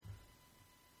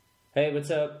Hey,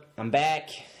 what's up? I'm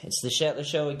back. It's the Shetler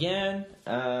Show again.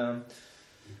 We're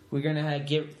going to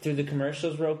get through the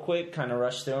commercials real quick, kind of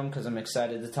rush through them because I'm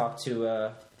excited to talk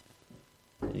to...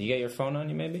 You got your phone on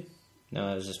you, maybe?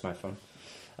 No, it was just my phone.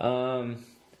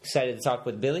 Excited to talk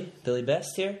with Billy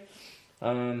Best here.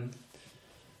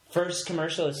 First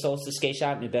commercial is Solstice Skate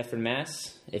Shop, New Bedford,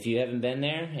 Mass. If you haven't been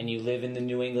there and you live in the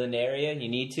New England area, you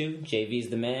need to. JV's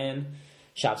the man.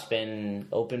 Shop's been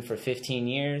open for 15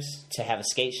 years. To have a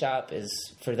skate shop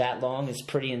is for that long is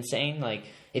pretty insane. Like,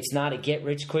 it's not a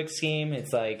get-rich-quick scheme.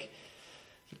 It's like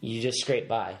you just scrape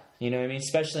by. You know what I mean?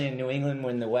 Especially in New England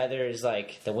when the weather is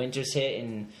like the winter's hit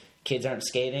and kids aren't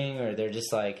skating or they're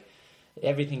just like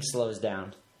everything slows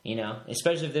down. You know?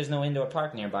 Especially if there's no indoor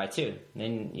park nearby, too.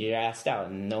 Then you're asked out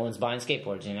and no one's buying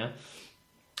skateboards, you know?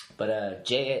 But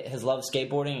Jay has loved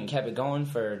skateboarding and kept it going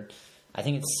for... I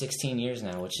think it's 16 years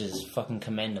now, which is fucking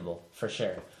commendable, for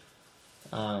sure.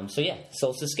 So yeah,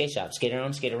 Solstice Skate Shop. Skater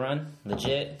owned, skater run,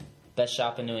 legit, best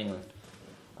shop in New England.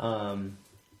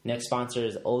 Next sponsor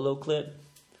is Olo Clip.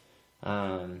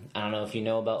 I don't know if you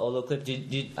know about Olo Clip.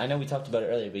 I know we talked about it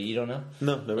earlier, but you don't know?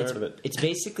 No, never heard of it. It's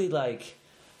basically like,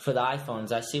 for the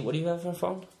iPhones, I see, what do you have for a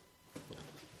phone?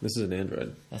 This is an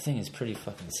Android. That thing is pretty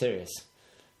fucking serious.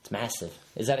 It's massive.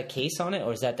 Is that a case on it,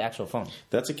 or is that the actual phone?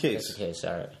 That's a case. That's a case,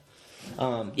 alright.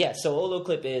 So Olo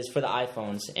Clip is for the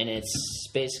iPhones, and it's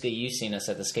basically, you've seen us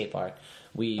at the skate park.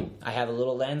 I have a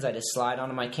little lens I just slide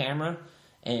onto my camera,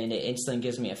 and it instantly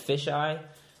gives me a fisheye,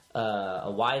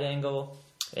 a wide angle,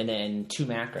 and then 2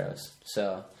 macros.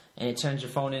 And it turns your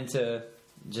phone into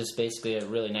just basically a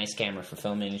really nice camera for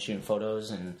filming and shooting photos,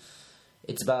 and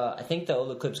it's about, I think the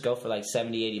Olo Clips go for like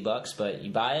 $70-$80, but you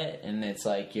buy it, and it's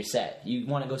like, you're set. You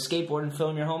want to go skateboard and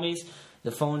film your homies? The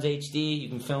phone's HD, you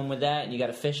can film with that, and you got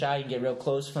a fisheye, you can get real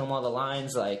close, film all the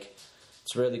lines, like,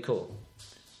 it's really cool.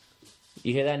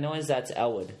 You hear that noise? That's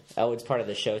Elwood. Elwood's part of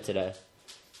the show today.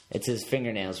 It's his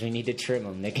fingernails. We need to trim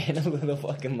them. They're getting a little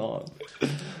fucking long.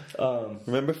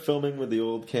 Remember filming with the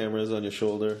old cameras on your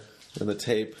shoulder and the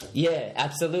tape? Yeah,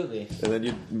 absolutely. And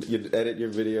then you'd edit your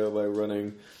video by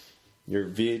running your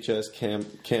VHS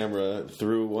camera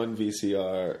through one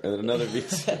VCR and then another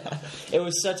VCR. It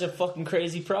was such a fucking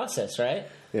crazy process, right?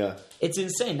 Yeah. It's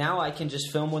insane. Now I can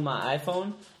just film with my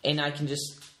iPhone, and I can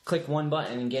just click one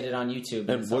button and get it on YouTube.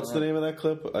 And what's the name of that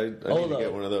clip? I need to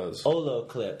get one of those. Olo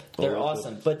Clip. They're Olo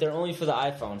awesome, Clip. but they're only for the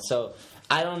iPhone. So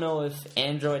I don't know if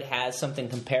Android has something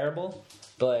comparable,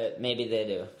 but maybe they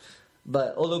do.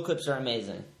 But Olo Clips are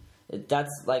amazing.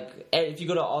 That's like, if you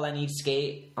go to All I Need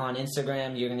Skate on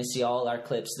Instagram, you're going to see all our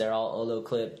clips. They're all Olo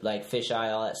Clip, like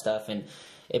fisheye, all that stuff. And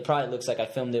it probably looks like I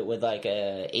filmed it with like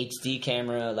a HD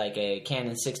camera, like a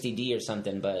Canon 60D or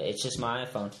something, but it's just my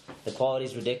iPhone. The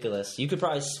quality's ridiculous. You could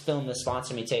probably film the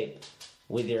Sponsor Me tape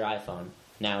with your iPhone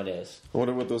nowadays. I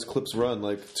wonder what those clips run,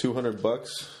 like $200?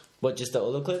 What, just the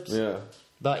Olo Clips? Yeah.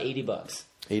 About $80.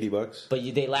 $80? But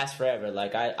they last forever.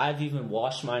 Like, I've even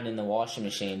washed mine in the washing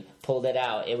machine, pulled it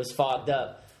out. It was fogged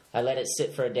up. I let it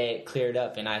sit for a day, it cleared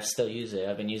up, and I still use it.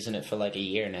 I've been using it for like a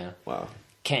year now. Wow.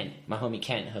 Kent, my homie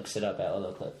Kent, hooks it up at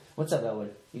Olo Clip. What's up,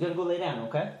 Elwood? You gotta go lay down,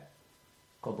 okay?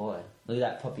 Good boy. Look at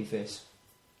that puppy face.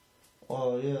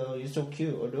 Oh, yeah, you're so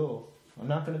cute. Oh, no. I'm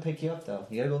not gonna pick you up, though.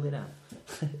 You gotta go lay down.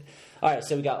 Alright,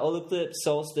 so we got Olo Clip,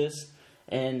 Solstice,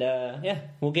 and,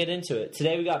 we'll get into it.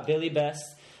 Today we got Billy Best.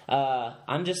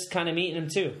 I'm just kind of meeting him,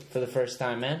 too, for the first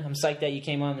time, man. I'm psyched that you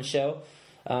came on the show.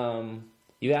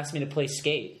 You asked me to play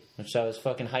skate, which I was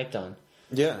fucking hyped on.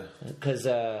 Yeah. Because,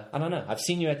 I don't know. I've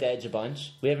seen you at the Edge a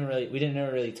bunch. We didn't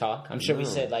ever really talk. I'm sure we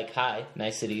said, like, hi,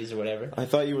 niceties or whatever. I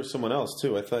thought you were someone else,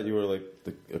 too. I thought you were, like,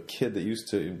 a kid that used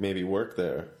to maybe work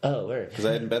there. Oh, word. Because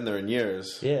I hadn't been there in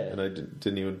years. Yeah. And I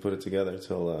didn't even put it together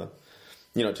till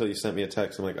you sent me a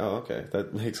text. I'm like, oh, okay.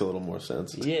 That makes a little more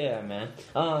sense. Yeah, man.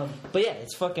 But, yeah,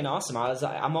 it's fucking awesome.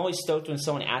 I'm always stoked when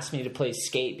someone asks me to play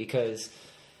skate because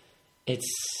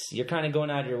you're kind of going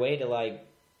out of your way to, like,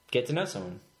 get to know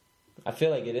someone. I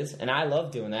feel like it is, and I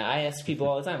love doing that. I ask people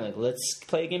all the time, like, let's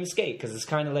play a game of skate, because it's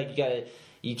kind of like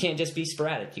you can't just be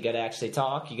sporadic. You got to actually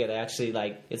talk. You got to actually,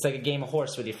 like, it's like a game of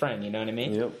horse with your friend. You know what I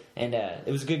mean? Yep. And it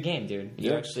was a good game, dude.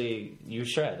 You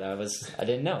shred. I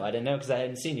didn't know because I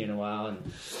hadn't seen you in a while.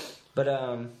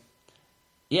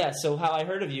 So how I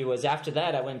heard of you was after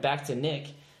that I went back to Nick,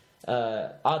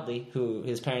 Oddly, who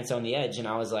his parents own the Edge, and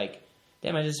I was like,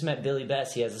 damn, I just met Billy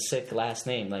Best. He has a sick last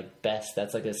name. Like, Best,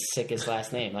 that's like the sickest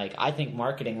last name. Like, I think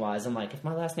marketing-wise, I'm like, if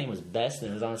my last name was Best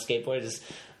and it was on a skateboard, it's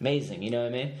just amazing, you know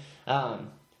what I mean?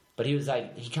 But he was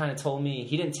like, he kind of told me,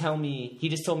 he didn't tell me, he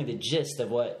just told me the gist of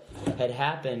what had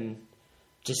happened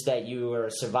just that you were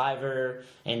a survivor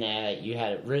and that you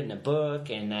had written a book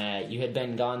and that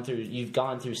you've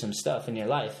gone through some stuff in your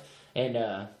life.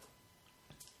 And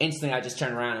instantly I just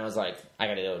turned around and was like, I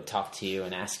got to go talk to you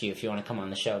and ask you if you want to come on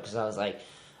the show. Because I was like,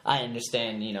 I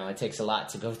understand, it takes a lot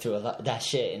to go through that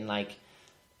shit. And, like,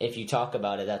 if you talk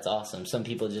about it, that's awesome. Some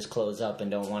people just close up and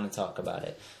don't want to talk about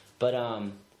it. But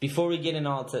before we get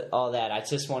into all that, I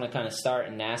just want to kind of start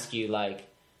and ask you, like,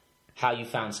 how you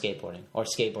found skateboarding, or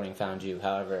skateboarding found you,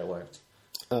 however it worked.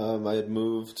 I had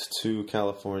moved to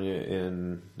California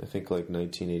in, I think, like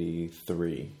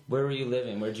 1983. Where were you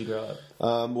living? Where'd you grow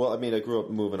up? Well, I mean, I grew up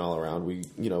moving all around. We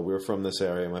were from this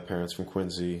area. My parents from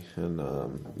Quincy, and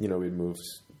we'd moved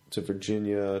to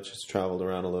Virginia, just traveled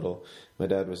around a little. My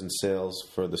dad was in sales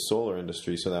for the solar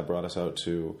industry, so that brought us out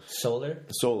to solar,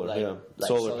 yeah, like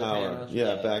solar power. panels?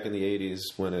 Yeah, back in the 80s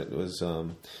when it was,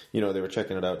 they were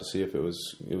checking it out to see if it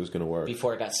was going to work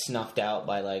before it got snuffed out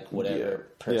by like whatever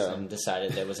person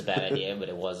decided that was a bad idea, but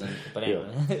it wasn't. But anyway.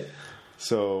 Yeah.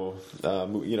 So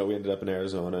we ended up in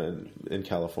Arizona and in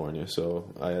California.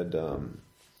 So I had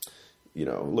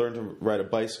learned to ride a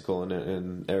bicycle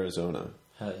in Arizona.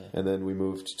 Hell yeah. And then we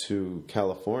moved to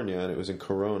California, and it was in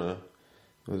Corona.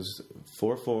 It was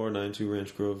 4492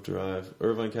 Ranch Grove Drive,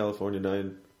 Irvine, California,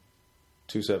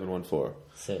 92714.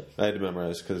 Sick. I had to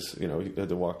memorize because, you had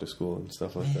to walk to school and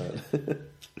stuff like that.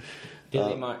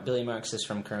 Billy Marks is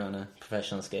from Corona,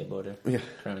 professional skateboarder. Yeah.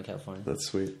 Corona, California. That's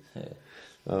sweet. Yeah.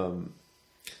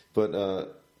 But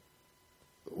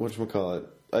whatchamacallit,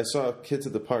 I saw kids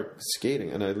at the park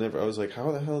skating, and I was like,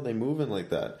 how the hell are they moving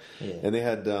like that? Yeah. And they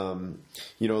had,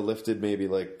 lifted maybe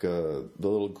like the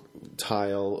little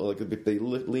tile, like they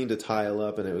leaned a tile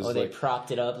up, and it was they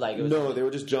propped it up like it was. No, they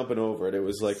were just jumping over it. It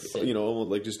was like, sick.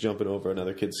 Almost like just jumping over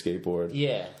another kid's skateboard.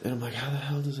 Yeah. And I'm like, how the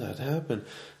hell does that happen?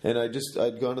 And I'd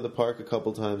gone to the park a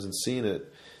couple times and seen it,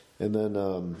 and then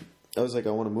I was like,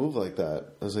 I want to move like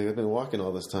that. I was like, I've been walking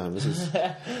all this time.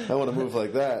 I want to move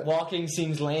like that. Walking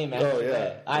seems lame after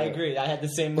that. I yeah. agree. I had the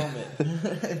same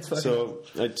moment. So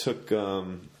I took,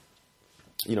 my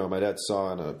dad saw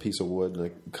on a piece of wood, and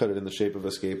I cut it in the shape of a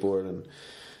skateboard and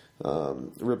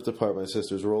ripped apart my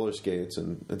sister's roller skates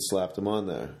and slapped them on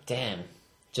there. Damn.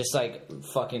 Just like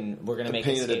fucking, we're going to make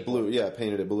painted it blue. Yeah,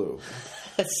 painted it blue.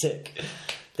 That's sick.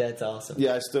 That's awesome.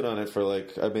 Yeah, I stood on it for I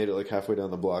made it like halfway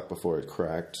down the block before it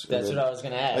cracked. That's what I was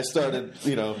going to ask. I started,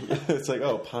 it's like,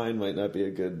 pine might not be a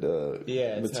good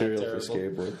material for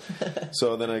skateboard.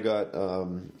 So then I got, I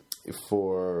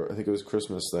think it was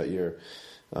Christmas that year,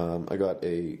 I got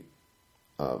a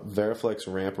Veriflex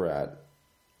Ramp Rat.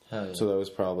 Hell yeah. So that was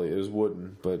it was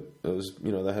wooden, but it was,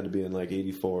 that had to be in like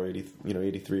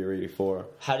 83 or 84.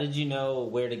 How did you know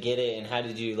where to get it, and how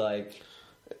did you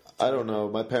I don't know.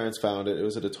 My parents found it. It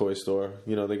was at a toy store.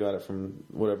 They got it from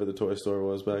whatever the toy store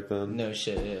was back then. No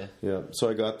shit, yeah. Yeah. So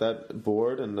I got that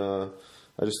board, and I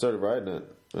just started riding it.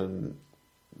 And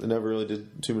I never really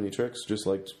did too many tricks. Just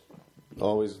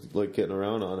always getting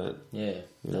around on it. Yeah,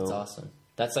 that's awesome.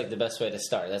 That's the best way to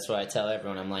start. That's what I tell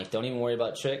everyone. I'm like, don't even worry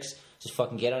about tricks. Just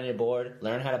fucking get on your board,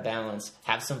 learn how to balance,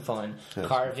 have some fun.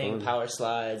 Carving, power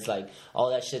slides, all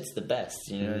that shit's the best.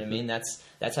 You know what I mean? That's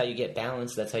how you get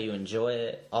balance. That's how you enjoy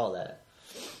it. All that.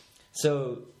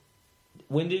 So,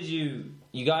 when did you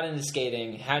got into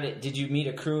skating? Did you meet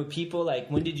a crew of people?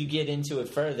 When did you get into it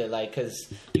further?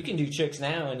 Because you can do tricks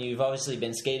now, and you've obviously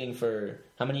been skating for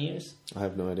how many years? I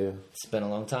have no idea. It's been a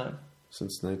long time.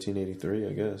 Since 1983,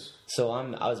 I guess. So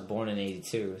I was born in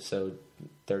 82, so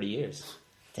 30 years.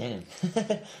 Damn.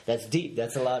 That's deep.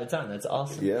 That's a lot of time. That's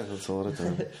awesome. Yeah, that's a lot of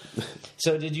time.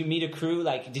 So did you meet a crew?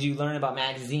 Did you learn about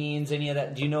magazines, any of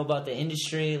that? Do you know about the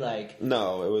industry?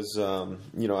 No, it was,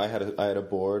 I had a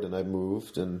board, and I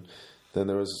moved, and then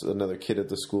there was another kid at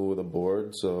the school with a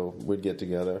board, so we'd get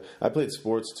together. I played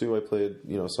sports, too. I played,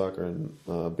 soccer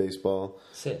and baseball.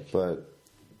 Sick. But,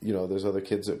 there's other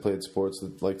kids that played sports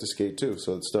that like to skate, too,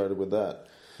 so it started with that.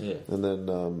 Yeah. And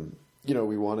then...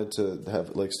 we wanted to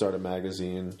have start a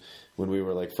magazine when we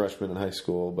were freshmen in high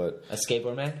school, but a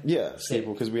skateboard mag. Yeah,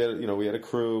 skateboard, because we had a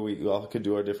crew. We all could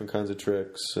do our different kinds of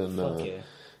tricks, and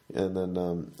and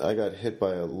then I got hit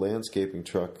by a landscaping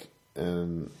truck,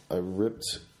 and I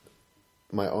ripped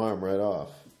my arm right off.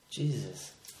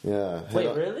 Jesus. Yeah.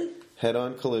 Wait, really?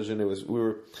 Head-on collision. It was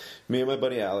me and my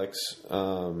buddy Alex.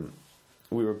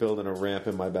 We were building a ramp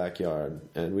in my backyard,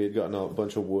 and we had gotten a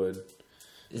bunch of wood.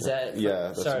 Is that...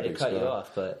 Yeah. Sorry to cut you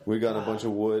off, but... We got a bunch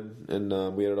of wood,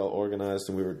 and we had it all organized,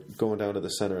 and we were going down to the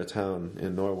center of town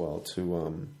in Norwell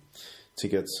to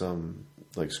get some,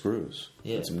 screws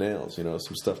and some nails,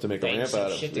 some stuff to make a ramp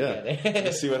out of. Shit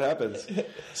together. See what happens.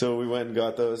 So we went and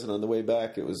got those, and on the way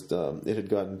back, it had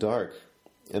gotten dark,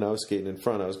 and I was skating in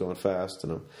front. I was going fast,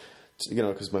 and I'm,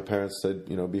 because my parents said,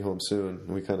 be home soon, and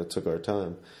we kind of took our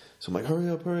time. So I'm like,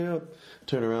 hurry up.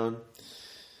 Turn around. I'm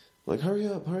like, hurry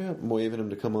up. I'm waving him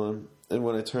to come on. And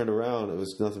when I turned around, it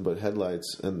was nothing but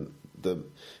headlights and the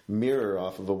mirror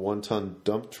off of a 1-ton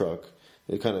dump truck.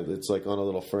 It's like on a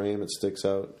little frame. It sticks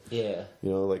out. Yeah.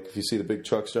 Like if you see the big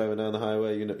trucks driving down the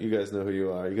highway, you guys know who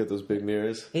you are. You get those big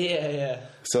mirrors. Yeah.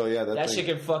 So yeah, that shit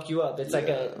can fuck you up. It's like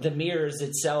the mirrors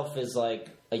itself is like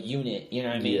a unit. You know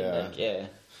what I mean? Yeah. Like, yeah.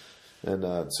 And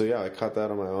I caught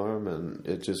that on my arm, and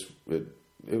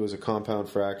it was a compound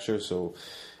fracture. So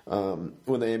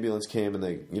when the ambulance came and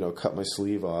they cut my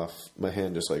sleeve off, my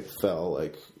hand just like fell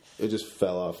like. It just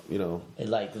fell off, It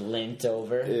like limped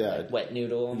over, like wet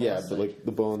noodle almost. Yeah, but like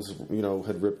the bones,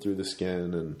 had ripped through the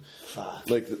skin, and fuck.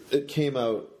 Like it came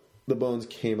out. The bones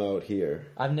came out here.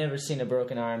 I've never seen a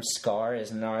broken arm scar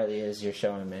as gnarly as you're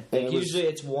showing me. Like usually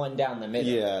it's one down the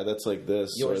middle. Yeah, that's like this.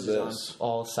 Yours or is this. on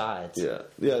all sides. Yeah.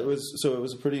 It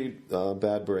was a pretty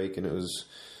bad break, and it was.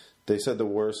 They said the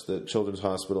worst that Children's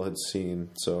Hospital had seen.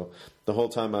 So the whole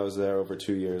time I was there, over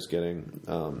 2 years, getting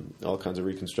all kinds of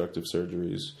reconstructive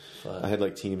surgeries. Fuck. I had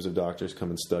like teams of doctors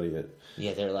come and study it.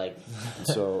 Yeah, they're like.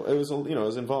 So it was, it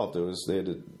was involved.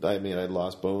 I'd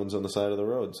lost bones on the side of the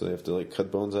road, so they have to like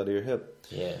cut bones out of your hip.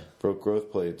 Yeah. Broke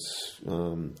growth plates.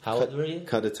 How old were you?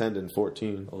 Cut a tendon,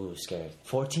 14. Oh, scary.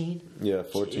 14? Yeah,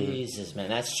 14. Jesus, man,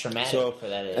 that's traumatic for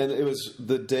that age. And it was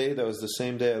the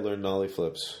same day I learned nollie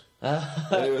flips.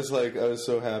 And it was like, I was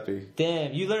so happy.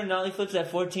 Damn, you learned nollie flips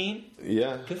at 14?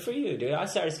 Yeah. Good for you, dude. I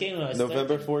started skating when I was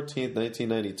November 14th,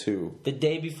 1992. The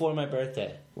day before my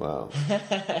birthday. Wow.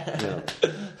 Yeah.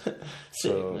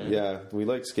 So, man. Yeah, we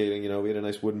liked skating. We had a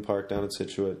nice wooden park down in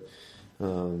Scituate.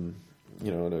 And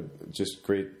a just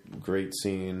great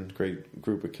scene, great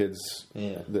group of kids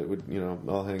that would,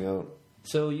 all hang out.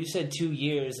 So you said 2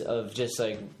 years of just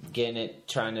like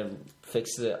trying to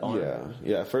fix the arm.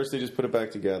 Yeah. First they just put it back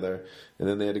together, and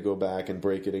then they had to go back and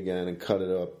break it again and cut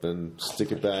it up and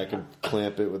stick it back and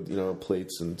clamp it with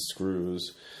plates and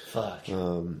screws. Fuck.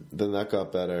 Then that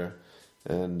got better,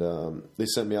 and they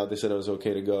sent me out. They said I was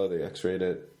okay to go. They X-rayed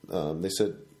it. They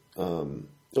said,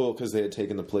 because they had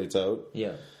taken the plates out.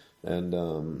 Yeah. And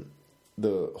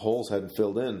the holes hadn't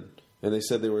filled in. And they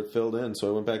said they were filled in, so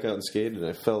I went back out and skated, and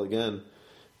I fell again,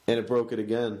 and it broke it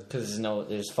again. Because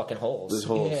there's fucking holes. There's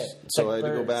holes. Yeah, so like I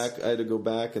had to go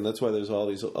back, and that's why there's all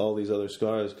these other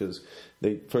scars, because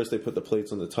they put the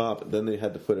plates on the top, and then they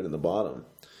had to put it in the bottom,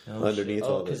 underneath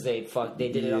all this. because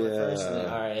they did it on the first. And then,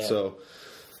 all right. Yeah. So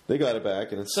they got it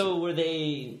back, and it's. So were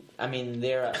they? I mean,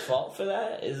 they're at fault for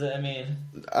that.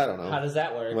 I don't know. How does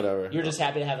that work? Whatever. You're just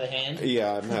happy to have a hand.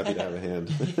 Yeah, I'm happy to have a hand.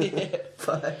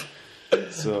 Fuck.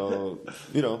 So,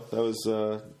 that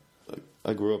was,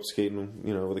 I grew up skating,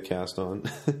 with a cast on.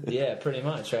 Yeah, pretty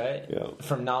much, right? Yeah.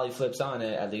 From nollie flips on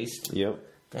it, at least. Yep.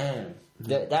 Damn.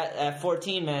 That at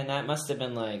 14, man, that must have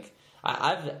been like,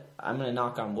 I'm going to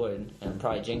knock on wood, and I'm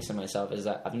probably jinxing myself, is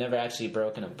that I've never actually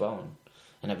broken a bone.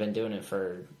 And I've been doing it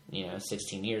for,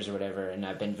 16 years or whatever, and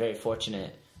I've been very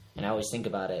fortunate, and I always think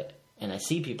about it. And I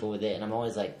see people with it, and I'm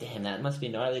always like, damn, that must be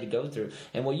gnarly to go through.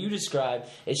 And what you described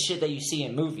is shit that you see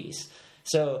in movies.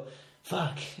 So,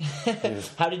 fuck. Yeah.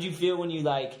 How did you feel when you,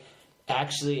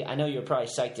 actually, I know you're probably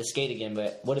psyched to skate again,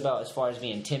 but what about as far as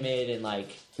being timid and,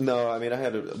 No, I mean,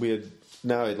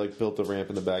 now I'd, built the ramp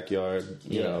in the backyard,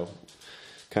 you know,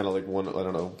 kind of like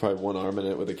probably one arm in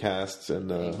it with a cast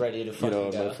and, ready to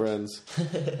fucking go. My friends.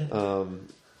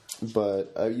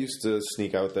 But I used to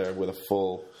sneak out there with a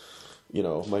full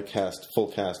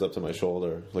cast up to my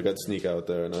shoulder. Like, I'd sneak out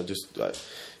there, and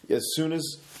as soon as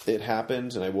it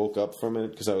happened and I woke up from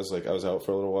it, because I was out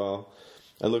for a little while,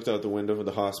 I looked out the window of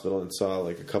the hospital and saw,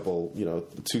 a couple,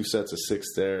 2 sets of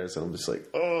 6 stairs, and I'm just like,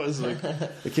 oh, it's like,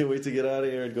 I can't wait to get out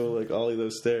of here and go, ollie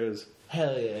those stairs.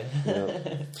 Hell yeah.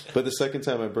 But the second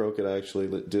time I broke it, I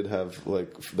actually did have,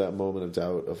 that moment of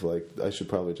doubt of, I should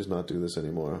probably just not do this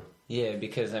anymore. Yeah,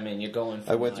 because, you're going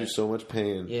from I went through so much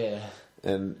pain. Yeah.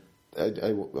 And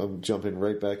I'm jumping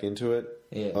right back into it.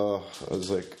 Yeah. Oh, I was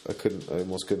like, I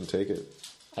almost couldn't take it.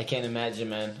 I can't imagine,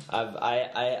 man.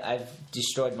 I've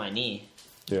destroyed my knee.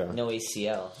 Yeah. No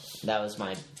ACL. That was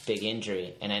my big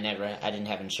injury, and I didn't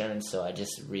have insurance, so I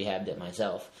just rehabbed it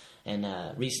myself. And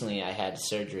recently, I had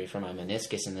surgery for my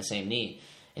meniscus in the same knee,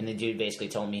 and the dude basically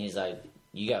told me, he's like,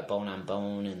 "You got bone on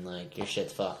bone, and your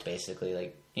shit's fucked,"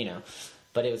 basically,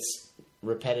 But it was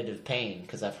repetitive pain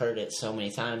because I've heard it so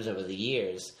many times over the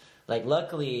years.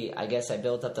 Luckily, I guess I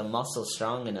built up the muscle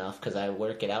strong enough because I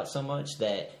work it out so much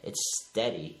that it's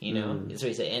steady, That's what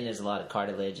he said. And there's a lot of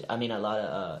cartilage. A lot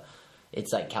of,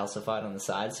 it's calcified on the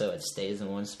side, so it stays in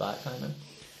one spot, kind of.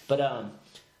 But,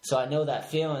 So I know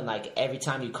that feeling, like, every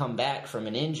time you come back from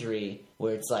an injury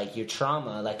where it's, like, your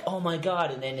trauma, like, oh, my God.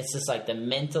 And then it's just, like, the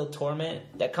mental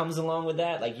torment that comes along with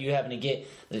that. Like, you having to get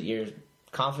your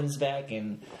confidence back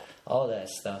and all that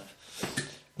stuff.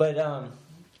 But,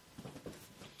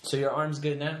 so your arm's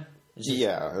good now?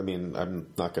 Yeah, I mean,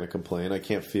 I'm not going to complain. I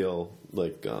can't feel,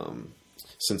 like,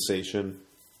 sensation,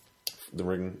 the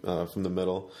ring from the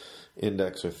middle,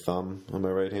 index or thumb on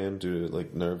my right hand due to,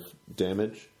 like, nerve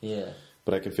damage. Yeah.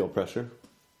 But I can feel pressure.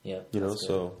 Yeah. You know,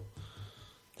 so.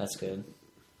 That's good.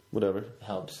 Whatever.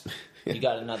 Helps. You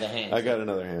got another hand. I got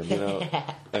another hand, you know.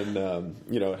 And,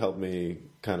 you know, it helped me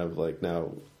kind of like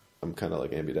now I'm kind of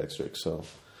like ambidextrous, so.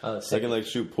 Oh, I can like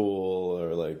shoot pool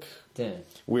or like. Damn.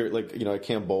 Weird, like, you know, I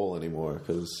can't bowl anymore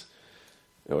because.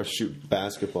 Or shoot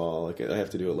basketball. Like I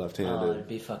have to do it left-handed. Oh, I'd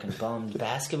be fucking bummed.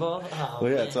 Basketball? Oh, well,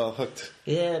 yeah, man. It's all hooked.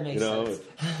 Yeah, it makes sense.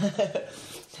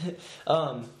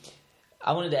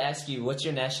 I wanted to ask you, what's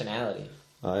your nationality?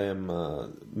 I am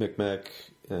Micmac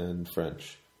and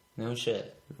French. No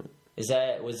shit. Was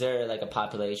there like a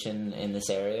population in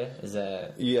this area? Is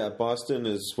that? Yeah, Boston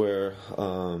is where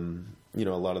you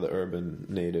know, a lot of the urban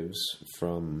natives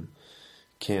from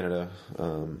Canada.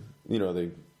 You know, they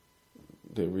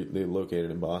located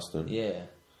in Boston. Yeah.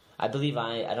 I believe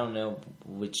I don't know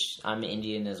which, I'm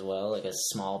Indian as well, like a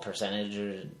small percentage,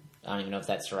 or I don't even know if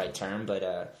that's the right term,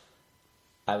 but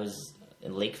I was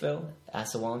in Lakeville,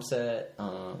 Assawamsett,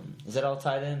 is that all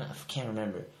tied in? I can't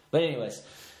remember. But anyways,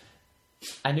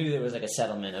 I knew there was like a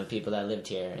settlement of people that lived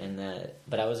here,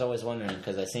 but I was always wondering,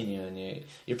 because I seen you, and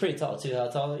you're pretty tall too. How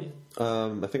tall are you?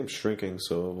 I think I'm shrinking,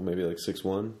 so maybe like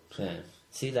 6'1". Yeah.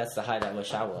 See, that's the height I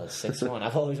wish I was, 6'1".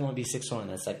 I've always wanted to be 6'1".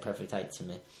 That's like perfect height to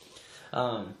me.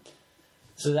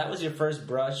 So that was your first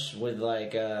brush with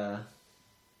like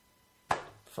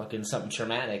fucking something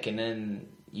traumatic, and then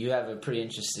you have a pretty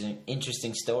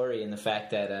interesting story in the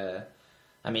fact that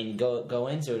I mean, go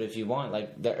into it if you want.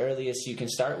 Like the earliest you can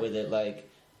start with it, like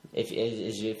if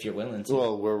you're willing to.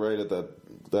 Well, we're right at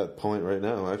that point right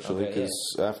now, actually,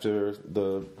 because after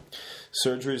the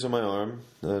surgeries on my arm,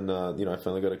 and you know, I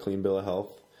finally got a clean bill of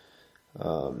health.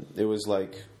 It was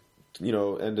like, you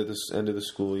know, end of the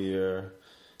school year.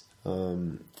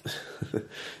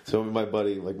 So my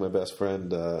buddy, like my best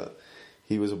friend,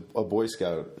 he was a Boy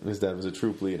Scout, and his dad was a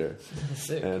troop leader.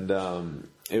 Sick. And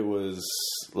it was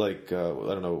like I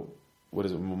don't know, what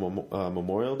is it,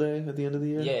 Memorial Day at the end of the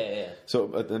year? Yeah.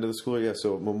 So at the end of the school year,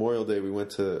 so Memorial Day, we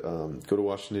went to go to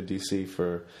Washington D.C.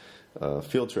 for a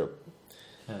field trip.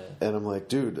 And I'm like,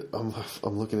 dude, I'm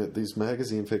looking at these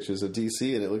magazine pictures of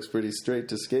DC, and it looks pretty straight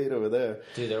to skate over there.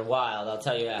 Dude, they're wild. I'll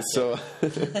tell you after. So,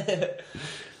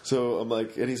 so I'm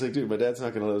like, and he's like, dude, my dad's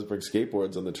not going to let us bring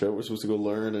skateboards on the trip. We're supposed to go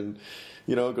learn and,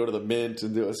 you know, go to the Mint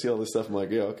and see all this stuff. I'm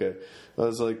like, yeah, okay. I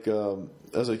was like,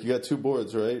 you got 2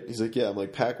 boards, right? He's like, yeah. I'm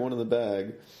like, pack one in the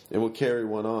bag, and we'll carry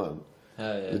one on.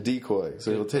 Oh, yeah. The decoy.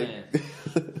 So he'll take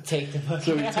the fucking.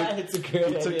 So it's a great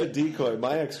idea. Took the decoy.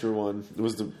 My extra one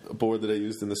was the board that I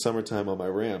used in the summertime on my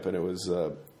ramp, and it was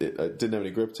I didn't have any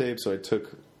grip tape, so I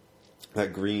took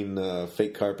that green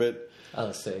fake carpet.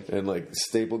 Oh, sick! And like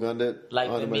staple gunned it like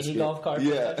the mini golf cart.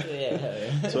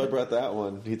 Yeah. So I brought that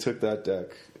one. He took that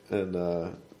deck, and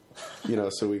you know,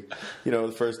 so we, you know,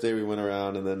 the first day we went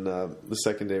around, and then the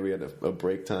second day we had a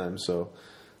break time, so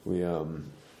we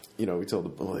you know, we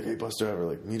told the like, hey, bus driver,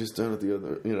 like, meet us down at the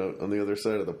other, you know, on the other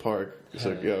side of the park. He's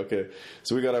like, yeah, okay.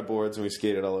 So we got our boards and we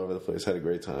skated all over the place. Had a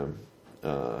great time.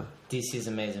 DC's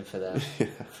amazing for that. Yeah.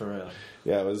 For real.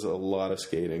 Yeah, it was a lot of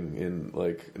skating in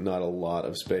like not a lot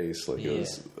of space. Like it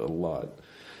was a lot.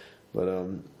 But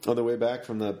on the way back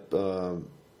from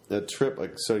that trip, I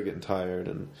started getting tired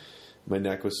and my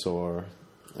neck was sore,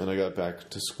 and I got back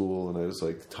to school and I was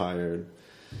like tired.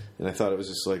 And I thought it was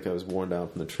just like I was worn down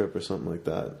from the trip or something like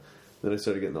that. Then I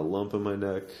started getting a lump in my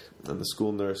neck, and the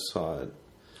school nurse saw it,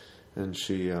 and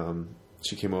she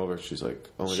came over. She's like,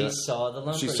 "Oh my god!" She saw the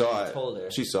lump. She saw it. Told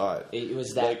her. She saw it. It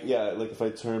was that. Like if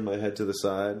I turned my head to the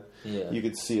side, you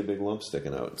could see a big lump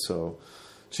sticking out. So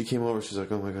she came over. She's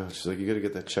like, "Oh my god!" She's like, "You got to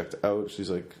get that checked out." She's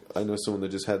like, "I know someone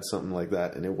that just had something like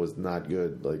that, and it was not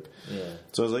good." Like,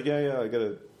 So I was like, "Yeah, I got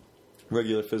a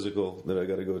regular physical that I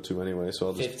got to go to anyway." So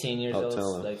I'll just 15 years I'll old,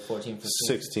 tell him. Like 14,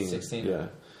 15? 16. Yeah.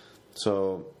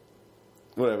 So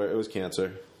whatever. It was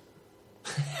cancer.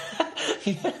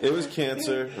 It was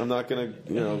cancer. I'm not gonna,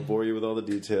 bore you with all the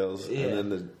details. Yeah.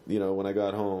 And then when I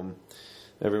got home,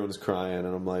 everyone's crying,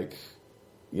 and I'm like,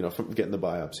 from getting the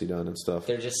biopsy done and stuff.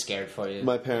 They're just scared for you.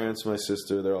 My parents, my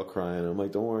sister, they're all crying. I'm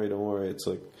like, don't worry. It's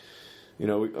like,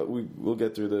 we'll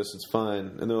get through this. It's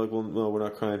fine. And they're like, well, no, we're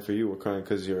not crying for you. We're crying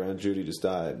because your Aunt Judy just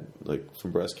died, like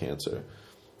from breast cancer,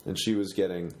 and she was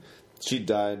getting she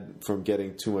died from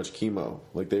getting too much chemo.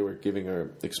 Like, they were giving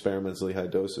her experimentally high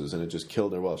doses, and it just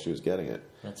killed her while she was getting it.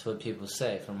 That's what people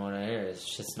say, from what I hear.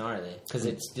 It's just gnarly. Because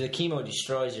the chemo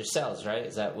destroys your cells, right?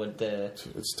 Is that what the...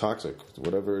 It's toxic.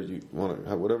 Whatever you want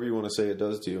to say it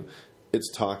does to you,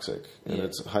 it's toxic. And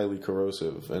it's highly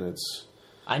corrosive. And it's...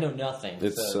 I know nothing.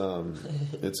 It's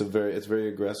it's very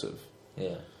aggressive.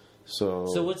 Yeah.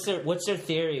 So what's their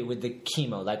theory with the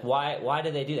chemo? Like, why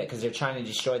do they do that? Because they're trying to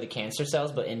destroy the cancer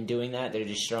cells, but in doing that, they're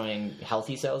destroying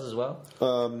healthy cells as well?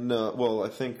 No. Well, I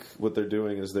think what they're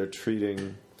doing is they're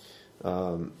treating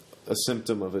a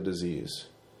symptom of a disease.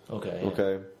 Okay.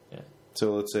 Okay? Yeah.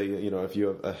 So let's say, if you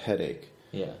have a headache.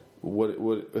 Yeah. What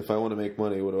if I want to make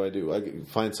money? What do? I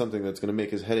find something that's going to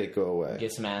make his headache go away.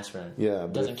 Get some aspirin. Yeah,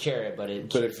 doesn't cure it, but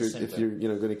it. But if you're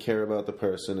going to care about the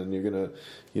person and you're going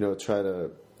to try to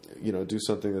do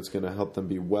something that's going to help them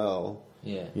be well.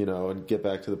 Yeah. And get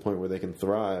back to the point where they can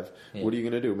thrive. Yeah. What are you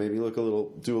going to do? Maybe do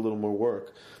a little more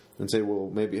work, and say,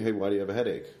 well, maybe, hey, why do you have a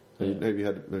headache? Yeah.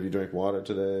 Have you drank water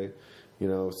today?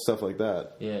 Stuff like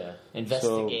that. Yeah.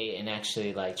 Investigate and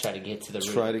actually try to get to the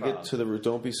root. Try to get to the root.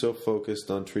 Don't be so focused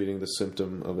on treating the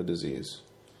symptom of a disease.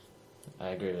 I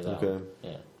agree with that. Okay.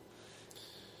 Yeah.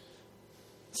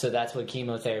 So that's what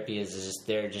chemotherapy is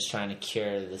they're just trying to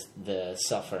cure the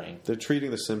suffering. They're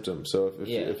treating the symptom. So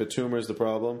if a tumor is the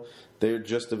problem, they're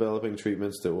just developing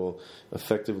treatments that will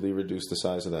effectively reduce the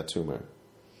size of that tumor.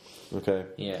 Okay?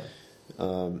 Yeah.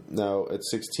 Now, at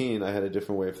 16, I had a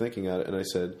different way of thinking at it, and I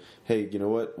said, hey, you know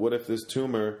what? What if this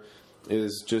tumor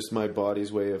is just my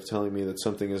body's way of telling me that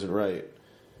something isn't right?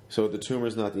 So the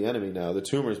tumor's not the enemy now. The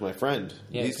tumor's my friend.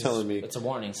 Yeah, he's telling me... It's a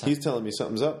warning sign. He's telling me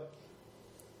something's up.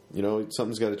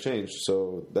 Something's got to change.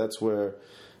 So that's where...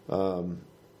 that's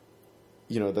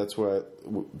where I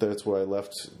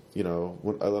left,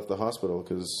 when I left the hospital,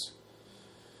 because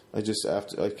I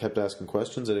kept asking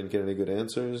questions. I didn't get any good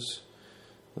answers.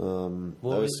 I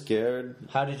was scared.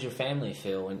 How did your family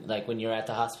feel when you're at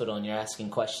the hospital and you're asking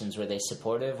questions? Were they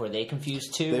supportive? Were they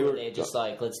confused too? Were they just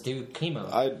let's do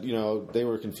chemo? They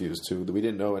were confused too. We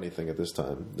didn't know anything at this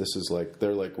time. This is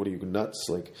they're like, what are you, nuts?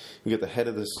 Like, we get the head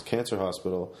of this cancer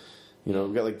hospital.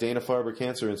 We've got Dana-Farber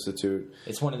Cancer Institute.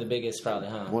 It's one of the biggest, probably,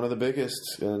 huh? One of the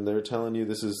biggest, and they're telling you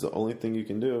this is the only thing you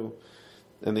can do,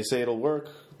 and they say it'll work.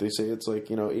 They say it's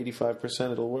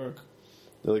 85% it'll work.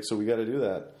 They're like, so we got to do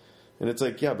that. And it's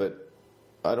yeah, but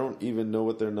I don't even know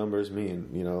what their numbers mean.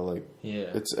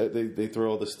 Yeah. It's they throw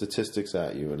all the statistics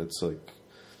at you, and it's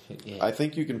yeah. I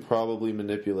think you can probably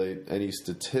manipulate any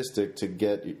statistic to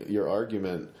get your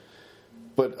argument,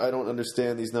 but I don't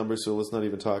understand these numbers, so let's not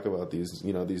even talk about these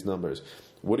these numbers.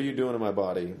 What are you doing to my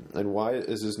body, and why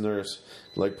is this nurse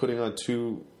putting on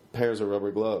 2 pairs of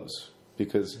rubber gloves?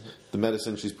 Because the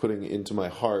medicine she's putting into my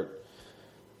heart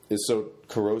is so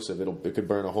corrosive, it could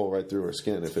burn a hole right through her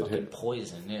skin if it hit.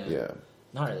 Poison, yeah. Yeah.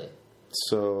 Gnarly.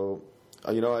 So,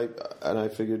 I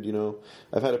figured,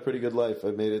 I've had a pretty good life.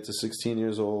 I've made it to 16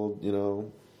 years old.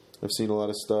 I've seen a lot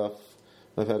of stuff.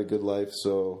 I've had a good life,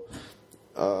 so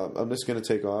I'm just going to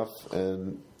take off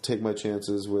and take my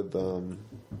chances with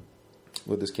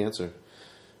this cancer.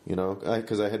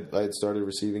 Because I had started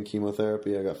receiving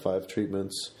chemotherapy. I got 5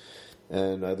 treatments,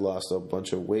 and I'd lost a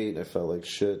bunch of weight. I felt like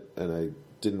shit, and I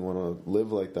didn't want to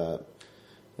live like that.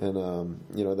 And,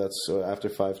 that's after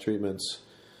 5 treatments,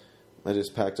 I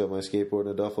just packed up my skateboard in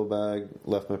a duffel bag,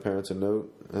 left my parents a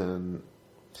note, and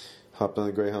hopped on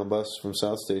the Greyhound bus from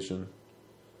South Station.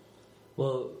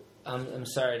 Well, I'm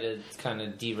sorry to kind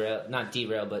of not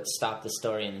derail, but stop the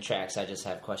story in the tracks. I just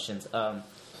have questions.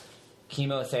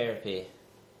 Chemotherapy.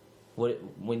 What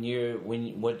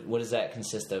does that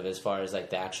consist of as far as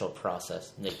the actual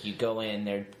process? You go in,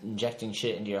 they're injecting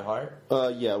shit into your heart?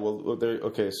 Yeah,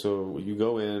 so you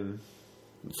go in,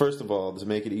 first of all, to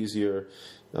make it easier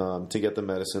to get the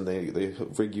medicine, they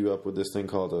rig you up with this thing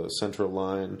called a central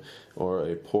line or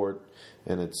a port,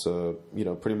 and it's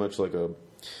pretty much like a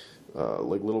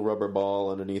little rubber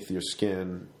ball underneath your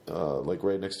skin,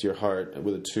 right next to your heart,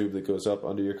 with a tube that goes up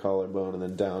under your collarbone and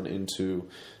then down into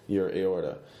your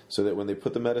aorta, so that when they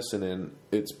put the medicine in,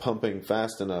 it's pumping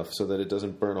fast enough so that it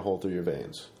doesn't burn a hole through your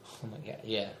veins. Oh my god,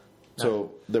 yeah.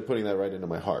 So they're putting that right into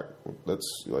my heart.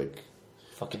 That's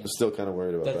fucking. I'm still kind of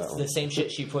worried about that one. That's the same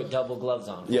shit she put double gloves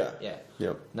on for. Yeah. Yeah.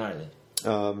 Yep. Gnarly.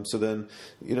 So then,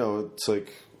 it's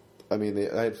I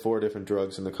had 4 different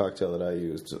drugs in the cocktail that I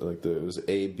used. It was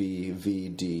A, B, V,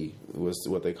 D was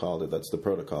what they called it. That's the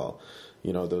protocol.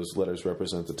 Those letters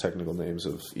represent the technical names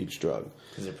of each drug.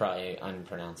 Because they're probably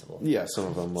unpronounceable. Yeah, some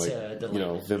of them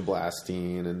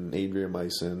vinblastine and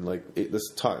adriamycin.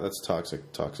 That's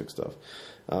toxic stuff.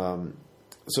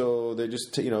 So they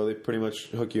just, they pretty much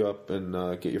hook you up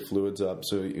and get your fluids up,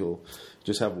 so you'll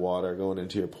just have water going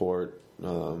into your port,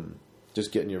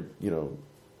 just getting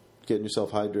getting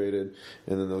yourself hydrated,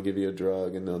 and then they'll give you a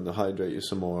drug, and then they'll hydrate you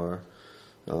some more.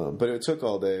 But it took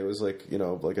all day. It was like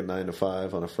a 9 to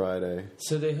 5 on a Friday.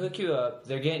 So they hook you up.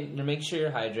 They're making sure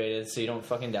you're hydrated so you don't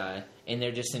fucking die, and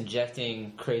they're just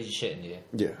injecting crazy shit into you.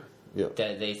 Yeah. Yeah.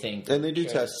 That they think. And they do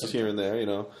tests here and there,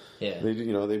 Yeah. They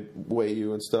do, they weigh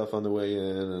you and stuff on the way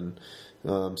in,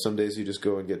 and some days you just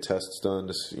go and get tests done.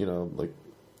 Just like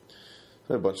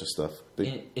a bunch of stuff.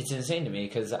 It's insane to me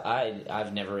because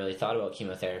I've never really thought about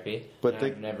chemotherapy, but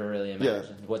I've never really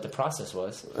imagined what the process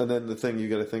was. And then the thing you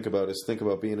got to think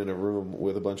about being in a room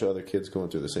with a bunch of other kids going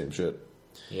through the same shit.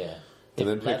 Yeah. And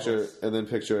then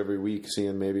picture every week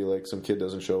seeing maybe like some kid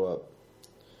doesn't show up.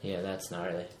 Yeah, that's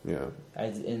gnarly. Yeah.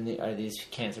 Are these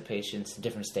cancer patients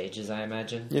different stages? I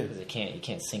imagine. Yeah. Because you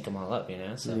can't sync them all up,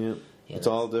 So yeah, it's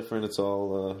all different. It's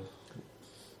all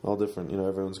different.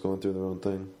 Everyone's going through their own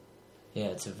thing. Yeah,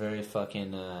 it's a very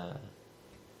fucking.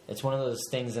 It's one of those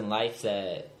things in life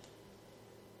that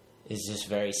is just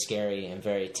very scary and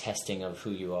very testing of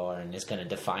who you are, and it's going to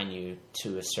define you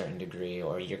to a certain degree,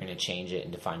 or you're going to change it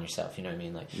and define yourself. You know what I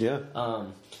mean? Like, yeah.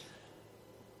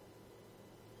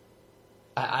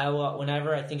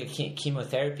 Whenever I think of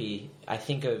chemotherapy, I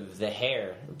think of the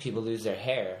hair. People lose their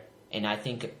hair, and I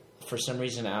think for some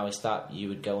reason I always thought you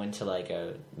would go into like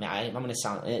I'm going to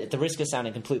sound at the risk of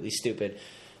sounding completely stupid,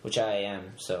 which I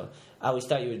am. So I always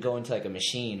thought you would go into like a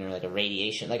machine or like a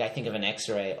radiation. Like I think of an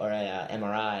X-ray or a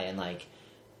MRI, and like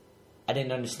I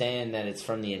didn't understand that it's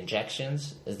from the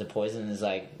injections. As the poison is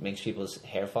like makes people's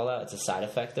hair fall out. It's a side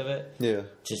effect of it. Yeah,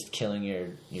 just killing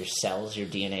your cells, your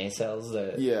DNA cells.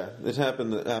 Yeah, it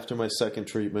happened after my second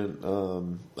treatment.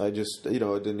 I just I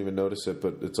didn't even notice it,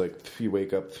 but it's like you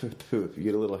wake up, you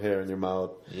get a little hair in your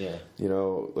mouth. Yeah,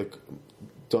 like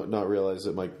don't not realize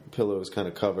that my pillow is kind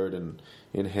of covered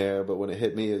in hair. But when it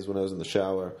hit me is when I was in the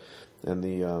shower, and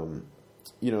the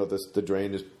the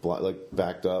drain just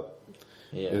backed up.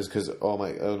 Yeah. It was because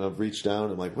and I've reached down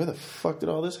and I'm like, where the fuck did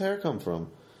all this hair come from?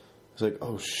 It's like,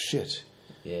 oh shit.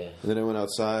 Yeah. And then I went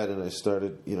outside and I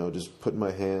started, just putting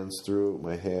my hands through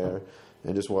my hair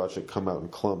and just watch it come out in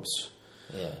clumps.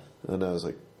 Yeah. And I was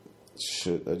like,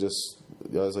 shit. I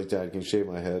was like, Dad, can you shave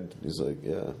my head? He's like,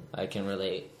 yeah. I can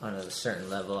relate on a certain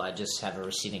level. I just have a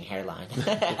receding hairline.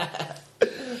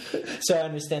 So I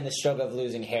understand the struggle of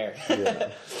losing hair.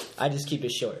 Yeah. I just keep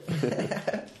it short.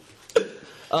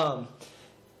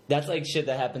 That's like shit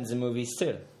that happens in movies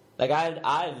too. Like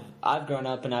I've grown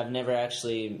up and I've never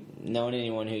actually known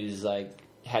anyone who's like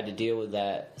had to deal with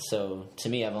that. So to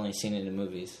me, I've only seen it in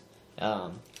movies.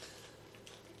 And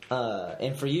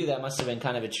for you, that must have been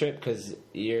kind of a trip because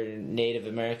you're Native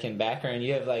American background.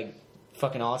 You have like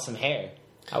fucking awesome hair.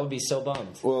 I would be so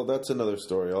bummed. Well, that's another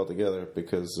story altogether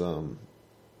because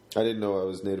I didn't know I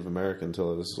was Native American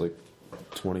until I was like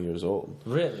 20 years old.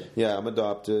 Really? Yeah, I'm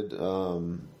adopted.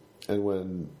 And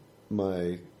when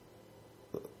I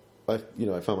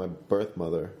found my birth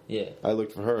mother. Yeah. I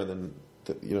looked for her, and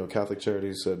then Catholic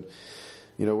Charities said,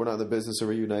 we're not in the business of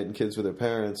reuniting kids with their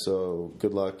parents, so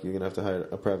good luck. You're gonna have to hire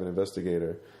a private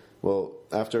investigator. Well,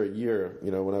 after a year,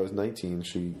 when I was 19,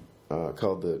 she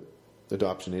called the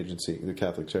adoption agency, the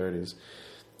Catholic Charities.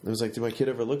 I was like, did my kid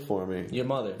ever look for me? Your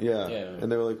mother? Yeah.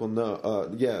 And they were like, well, no.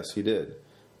 Yes, he did.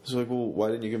 I was like, well, why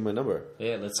didn't you give him my number?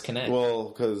 Yeah, let's connect. Well,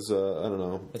 because I don't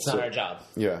know. It's not our job.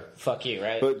 Yeah. Fuck you,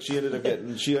 right? But she ended up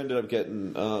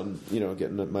getting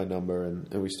getting my number,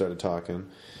 and we started talking.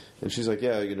 And she's like,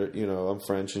 yeah, I'm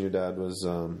French, and your dad was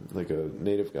like a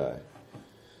native guy.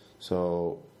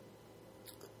 So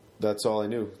that's all I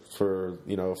knew for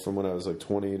from when I was like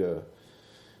 20 to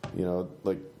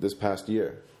like this past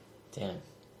year. Damn.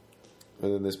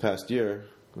 And then this past year,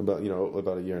 about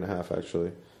a year and a half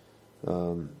actually.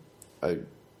 I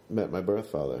met my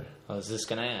birth father. I was just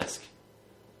gonna ask.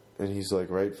 And he's like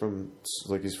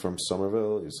he's from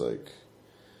Somerville. He's like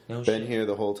been shit. Here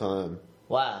the whole time.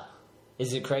 Wow.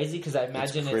 Is it crazy? Because I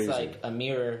imagine it's like a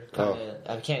mirror kind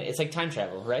of. It's like time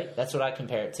travel, right? That's what I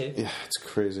compare it to. Yeah, it's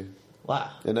crazy.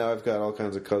 Wow. And now I've got all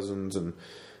kinds of cousins, and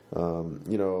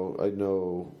I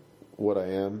know what I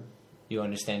am. You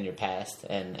understand your past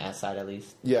and outside at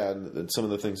least. Yeah, and some of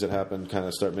the things that happen kind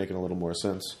of start making a little more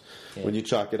sense when you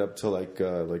chalk it up to like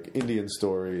Indian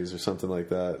stories or something like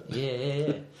that.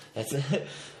 Yeah. That's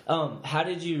how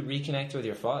did you reconnect with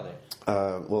your father?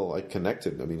 Well, I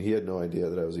connected. I mean, he had no idea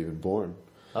that I was even born.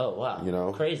 Oh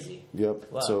wow! Crazy.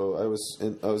 Yep. Wow. So I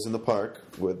was in the park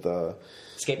with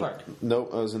skate park. No,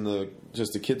 I was in the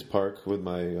kids park with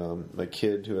my my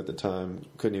kid who at the time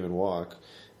couldn't even walk.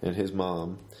 and his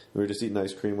mom. We were just eating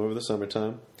ice cream over the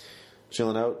summertime,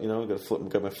 chilling out.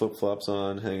 Got my flip flops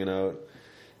on, hanging out,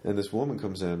 and this woman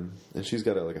comes in, and she's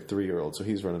got like a 3-year-old, so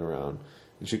he's running around,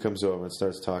 and she comes over and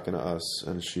starts talking to us,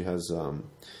 and she has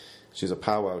a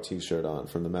powwow T-shirt on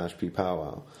from the Mashpee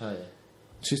powwow. Oh yeah.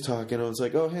 She's talking, and I was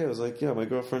like, oh hey, I was like, yeah, my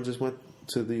girlfriend just went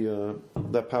to the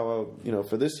that powwow,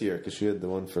 for this year, because she had the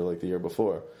one for like the year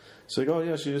before. She's like, oh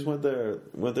yeah, she just went there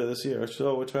this year. She's like,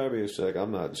 oh, what tribe are you? She's like,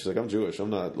 I'm not. She's like, I'm Jewish. I'm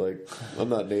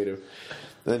not native.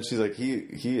 Then she's like,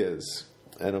 he is,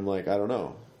 and I'm like, I don't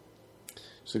know.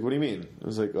 She's like, what do you mean? I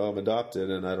was like, oh, I'm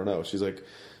adopted, and I don't know. She's like,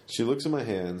 she looks at my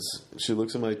hands, she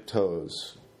looks at my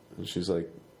toes, and she's like,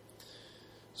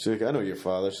 I know your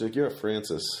father. She's like, you're a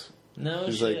Francis. No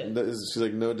she's shit. She's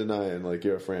like, no denying, like,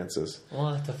 you're a Francis.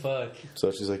 What the fuck?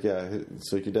 So she's like, yeah.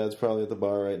 It's like, your dad's probably at the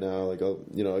bar right now. Like, I'll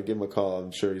give him a call.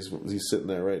 I'm sure he's sitting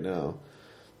there right now.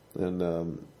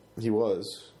 And he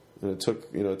was. And it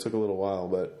took a little while,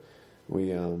 but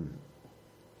we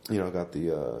got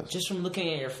the just from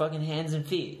looking at your fucking hands and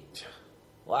feet.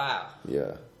 Wow.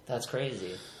 Yeah. That's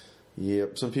crazy.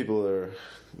 Yep. Some people are,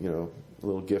 a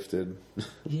little gifted.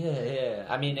 Yeah.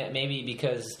 I mean, maybe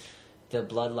because the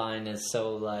bloodline is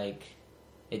so, like,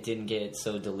 it didn't get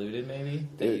so diluted, maybe?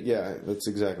 Yeah, that's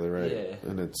exactly right. Yeah.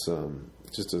 And it's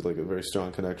just a very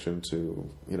strong connection to,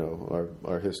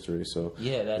 our history. So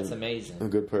yeah, that's amazing. A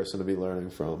good person to be learning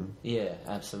from. Yeah,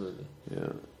 absolutely.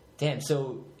 Yeah. Damn,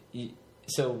 so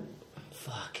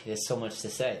fuck, there's so much to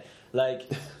say. Like,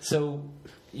 so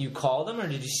you called him, or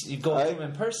did you go up to him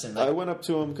in person? Like, I went up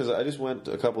to him because I just went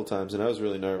a couple times, and I was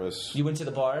really nervous. You went to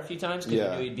the bar a few times because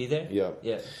you knew he'd be there? Yeah.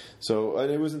 Yeah. So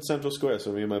it was in Central Square,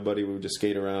 so me and my buddy would just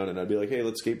skate around, and I'd be like, hey,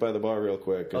 let's skate by the bar real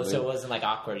quick. And so it wasn't, like,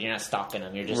 awkward. You're not stalking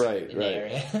him. You're just in the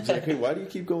area. He's like, hey, why do you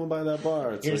keep going by that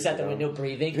bar? You're just at the window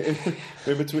breathing?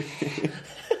 In between.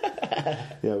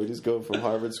 Yeah, we just go from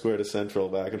Harvard Square to Central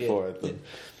back and forth. And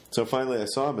so finally I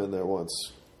saw him in there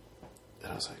once,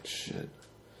 and I was like, shit.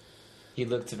 He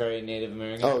looked very Native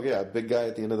American. Oh yeah, big guy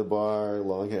at the end of the bar,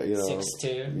 long hair.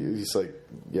 6'2". He's like,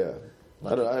 yeah.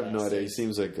 I have no idea. He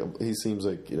seems like he's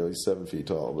 7 feet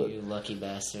tall. But you lucky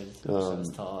bastard. I was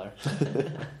taller.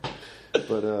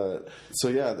 But so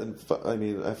yeah, then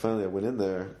I finally went in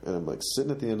there, and I'm like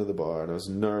sitting at the end of the bar, and I was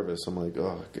nervous. I'm like,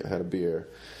 oh, I had a beer.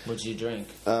 What'd you drink?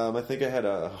 I think I had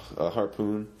a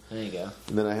Harpoon. There you go.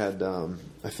 And then I had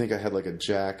I think I had like a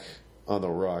Jack on the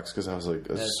rocks because I was like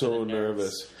so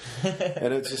nervous.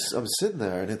 And it's just, I'm sitting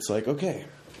there, and it's like, okay,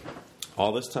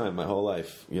 all this time, my whole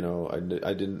life,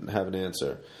 I didn't have an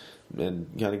answer, and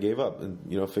kind of gave up, and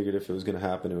figured if it was going to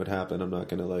happen, it would happen. I'm not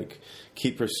going to like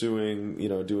keep pursuing,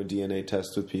 doing DNA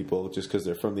tests with people just because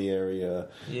they're from the area.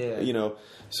 Yeah.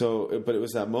 So, but it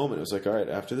was that moment. It was like, all right,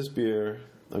 after this beer,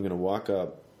 I'm going to walk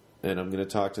up, and I'm going to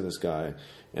talk to this guy,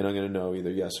 and I'm going to know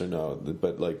either yes or no.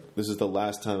 But like, this is the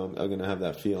last time I'm going to have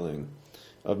that feeling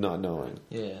of not knowing.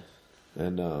 Yeah.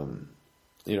 And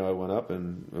I went up,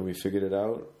 and we figured it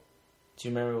out. Do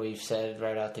you remember what you said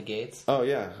right out the gates? Oh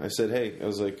yeah, I said, hey, I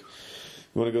was like, you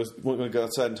want to go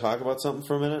outside and talk about something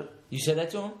for a minute? You said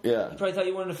that to him? Yeah. He probably thought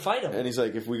you wanted to fight him. And he's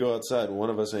like, if we go outside, one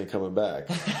of us ain't coming back.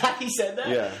 He said that?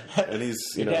 Yeah. And he's,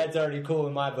 Your dad's already cool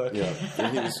in my book. Yeah.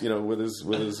 And he was,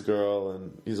 with his girl,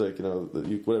 and he's like,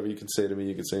 whatever you can say to me,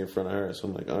 you can say in front of her. So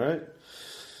I'm like, all right,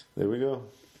 there we go.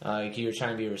 You were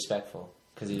trying to be respectful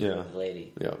because he was with the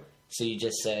lady. Yeah. So you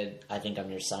just said, I think I'm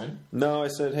your son? No, I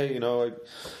said, hey,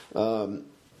 I'm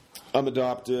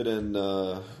adopted, and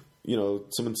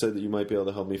someone said that you might be able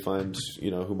to help me find,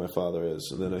 who my father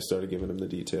is, and then I started giving him the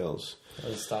details. That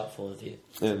was thoughtful of you.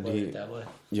 And that way.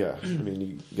 Yeah, I mean,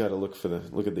 you got to look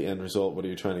at the end result. What are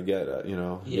you trying to get at? You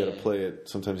got to play it.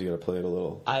 Sometimes you got to play it a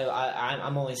little.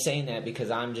 I'm only saying that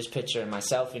because I'm just picturing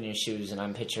myself in your shoes, and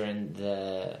I'm picturing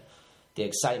the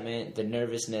excitement, the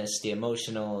nervousness, the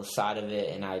emotional side of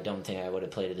it, and I don't think I would have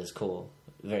played it as cool.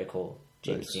 Very cool.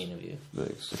 James Dean of you.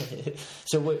 Thanks.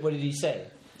 So what did he say?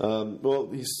 Well,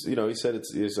 he said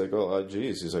he's like, oh,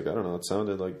 geez. He's like, I don't know. It sounds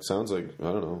like, I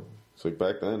don't know. It's like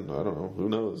back then, I don't know. Who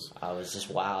knows? I was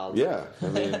just wild. Yeah. I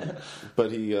mean,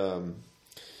 but he,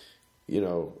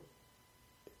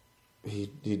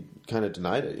 he kind of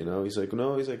denied it, He's like,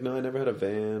 no, I never had a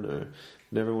van or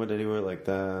never went anywhere like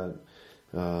that.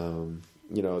 The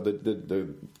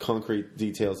concrete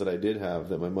details that I did have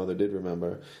that my mother did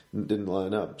remember didn't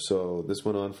line up. So this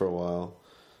went on for a while.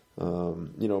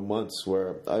 Months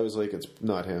where I was like, it's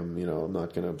not him. I'm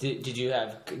not gonna. Did you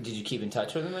keep in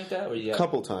touch with him like that? Or a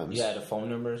couple times. You had a phone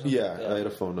number or something? Yeah, I had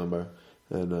a phone number,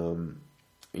 and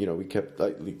we kept.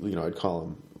 I'd call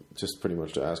him just pretty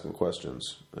much to ask him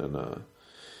questions, and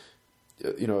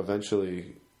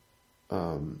eventually,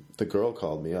 the girl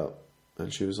called me up.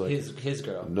 And she was like, his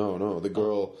girl. No, the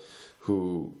girl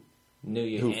who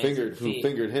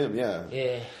fingered him.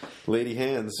 Yeah. Lady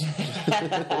hands.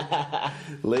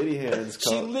 Lady hands.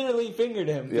 She literally fingered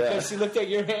him because she looked at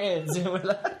your hands and was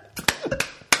like.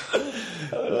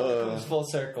 Comes full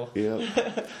circle. Yeah.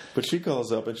 But she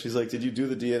calls up and she's like, "Did you do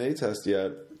the DNA test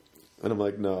yet?" And I'm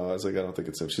like, "No." I was like, "I don't think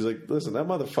it's him." She's like, "Listen, that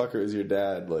motherfucker is your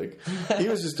dad. Like, he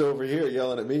was just over here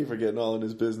yelling at me for getting all in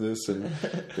his business and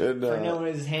for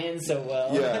knowing his hands so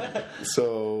well." Yeah.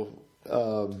 So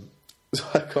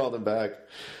I called him back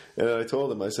and I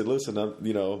told him, I said, "Listen, I'm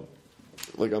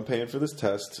paying for this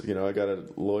test. You know, I got a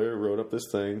lawyer wrote up this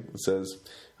thing that says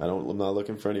I'm not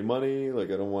looking for any money. Like,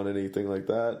 I don't want anything like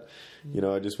that. You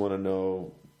know, I just want to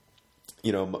know,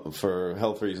 for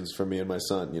health reasons for me and my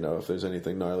son, if there's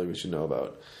anything gnarly we should know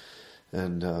about."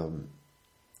 And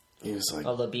he was like,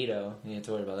 "A libido. You have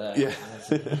to worry about that."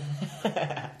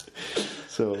 Yeah.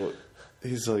 So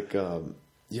he's like,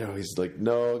 he's like,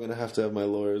 "No, I'm going to have my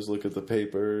lawyers look at the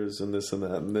papers and this and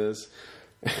that and this."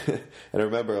 And I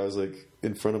remember I was like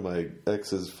in front of my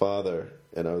ex's father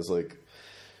and I was like,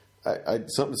 I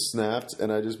something snapped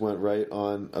and I just went right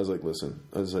on. I was like, "Listen,"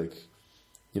 I was like,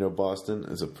 "Boston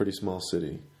is a pretty small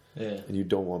city, and you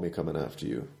don't want me coming after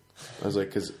you." I was like,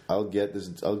 "Because I'll get this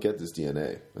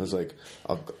DNA." I was like,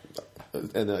 I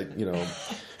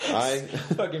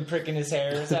fucking pricking his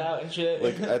hairs out and shit.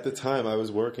 Like at the time, I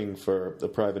was working for a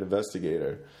private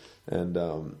investigator, and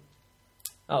oh,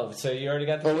 so you already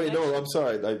got the. Oh wait, no, I'm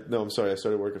sorry. I'm sorry. I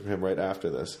started working for him right after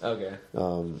this. Okay.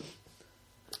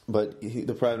 But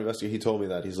the private investigator, he told me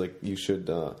that he's like, "You should,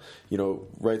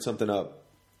 write something up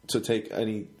to take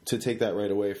that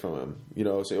right away from him.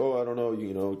 Say, oh, I don't know,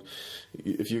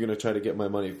 if you're going to try to get my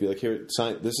money, be like, here,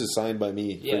 this is signed by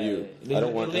me for you. I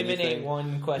don't want eliminate anything."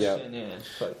 one question. Yeah.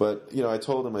 But I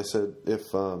told him, I said,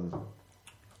 if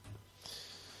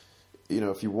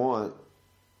if you want,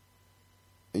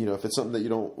 if it's something that you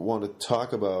don't want to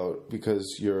talk about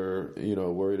because you're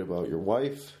worried about your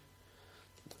wife.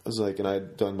 I was like, and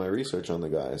I'd done my research on the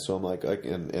guy, so I'm like,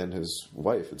 and his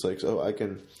wife. It's like, so I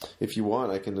can, if you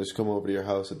want, I can just come over to your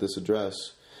house at this address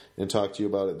and talk to you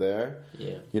about it there.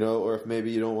 Yeah. Or if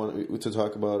maybe you don't want to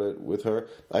talk about it with her,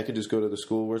 I could just go to the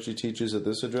school where she teaches at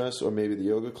this address, or maybe the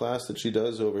yoga class that she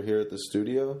does over here at the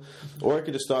studio, or I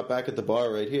could just stop back at the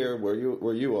bar right here where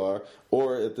you are,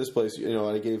 or at this place. And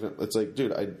I gave him. It's like,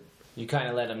 dude, you kind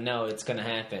of let them know it's going to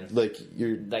happen. Like,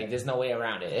 there's no way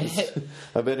around it.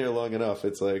 I've been here long enough.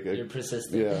 It's like you're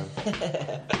persistent. Yeah.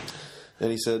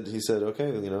 And he said,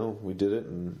 okay, we did it,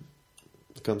 and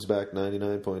it comes back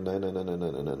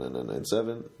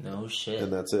 99.9999997. No shit.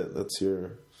 And that's it. That's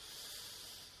your.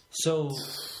 So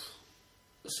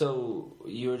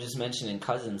you were just mentioning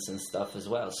cousins and stuff as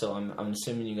well. So I'm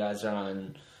assuming you guys are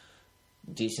on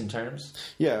decent terms?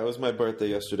 Yeah, it was my birthday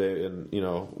yesterday, and we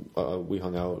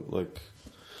hung out.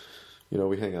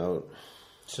 We hang out.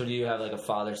 So do you have like a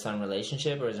father-son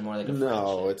relationship, or is it more like a friendship?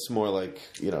 No, it's more like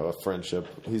a friendship.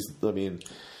 He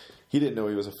didn't know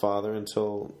he was a father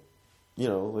until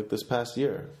like this past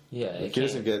year. Yeah, it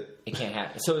can't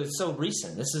happen. So it's so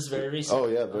recent. This is very recent. Oh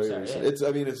yeah, very recent. Yeah.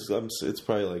 It's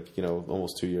probably like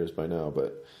almost 2 years by now,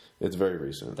 but. It's very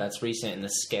recent. That's recent in the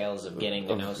scales of getting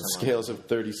to know someone. Scales of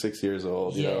 36 years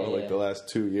old, the last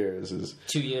 2 years is...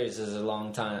 2 years is a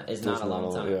long time. It's not a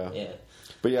long time. Yeah.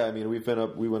 But yeah, we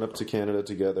went up to Canada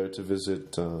together to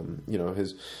visit,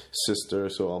 his sister,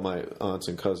 so all my aunts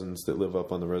and cousins that live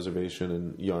up on the reservation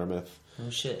in Yarmouth. Oh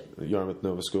shit. Yarmouth,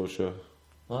 Nova Scotia.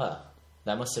 Wow.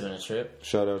 That must have been a trip.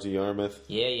 Shout out to Yarmouth.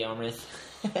 Yeah, Yarmouth.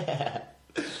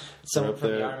 Someone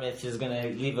from Yarmouth is going to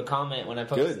leave a comment when I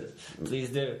post this. Please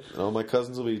do. Oh, my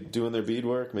cousins will be doing their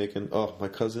beadwork, my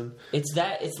cousin. It's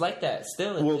like that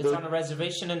still. It's on a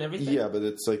reservation and everything. Yeah, but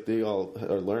it's like they all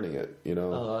are learning it,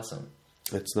 Oh, awesome.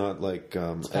 It's not like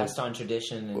it's passed on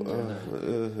tradition.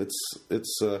 And, it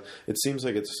seems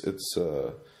like it's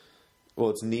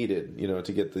needed,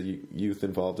 to get the youth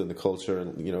involved in the culture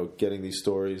and getting these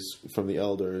stories from the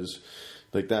elders.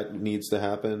 Like that needs to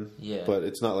happen. Yeah. But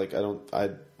it's not like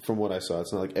from what I saw,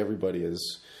 it's not like everybody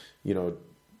is,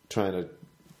 trying to,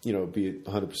 be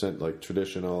 100% like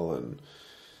traditional and,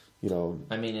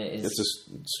 it's a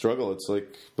struggle. It's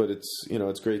like, but it's,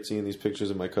 it's great seeing these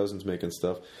pictures of my cousins making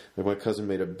stuff. Like my cousin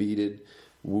made a beaded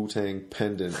Wu-Tang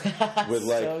pendant with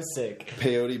like so sick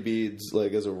peyote beads,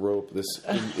 like as a rope, this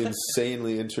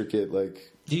insanely intricate,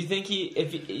 like Do you think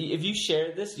if you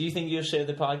share this, do you think you'll share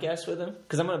the podcast with him?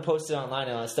 Because I'm going to post it online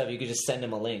and all that stuff. You could just send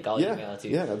him a link. I'll email it to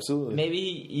you. Yeah, absolutely. Maybe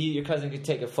your cousin could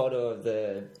take a photo of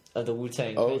the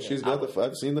Wu-Tang. Oh, she's got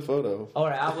I've seen the photo. All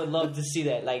right, I would love to see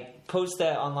that. Like, post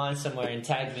that online somewhere and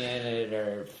tag me in it,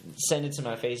 or send it to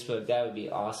my Facebook. That would be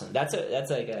awesome. That's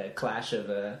like a clash of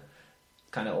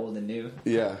kind of old and new.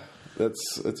 Yeah,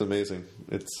 it's amazing.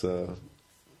 It's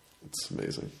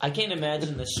amazing. I can't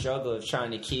imagine the struggle of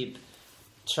trying to keep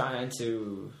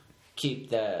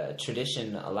the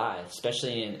tradition alive,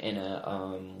 especially in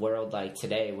a world like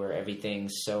today where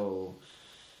everything's you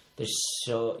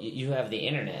have the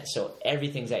internet, so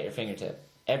everything's at your fingertip.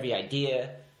 Every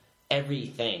idea,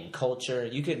 everything, culture.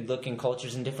 You could look in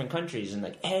cultures in different countries, and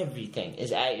like everything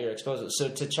is at your disposal. So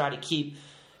to try to keep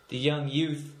the young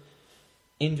youth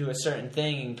into a certain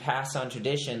thing and pass on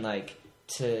tradition, like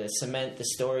to cement the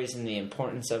stories and the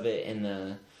importance of it,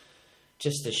 and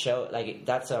just to show, like,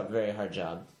 that's a very hard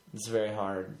job. It's very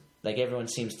hard. Like, everyone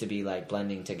seems to be, like,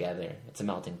 blending together. It's a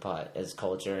melting pot as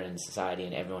culture and society,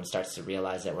 and everyone starts to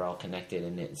realize that we're all connected,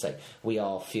 and it's like we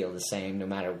all feel the same no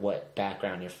matter what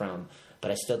background you're from. But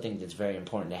I still think it's very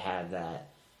important to have that,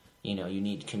 you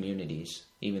need communities.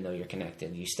 Even though you're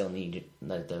connected, you still need,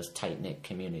 like, those tight-knit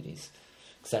communities.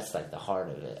 Because that's, like, the heart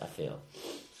of it, I feel.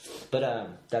 But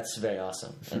that's very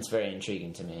awesome. That's very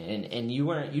intriguing to me. And you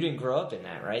didn't grow up in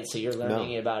that, right? So you're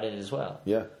learning about it as well.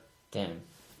 Yeah. Damn.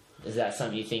 Is that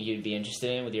something you think you'd be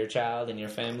interested in with your child and your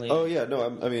family? Oh yeah,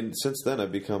 no. I mean, since then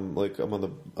I've become I'm on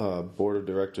the board of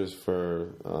directors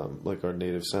for our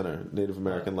Native Center, Native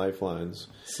American Lifelines.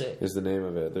 Sick. Is the name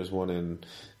of it. There's one in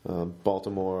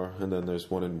Baltimore, and then there's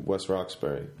one in West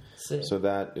Roxbury. Sick. So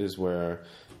that is where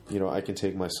I can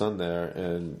take my son there,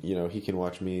 and he can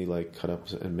watch me like cut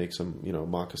up and make some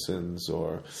moccasins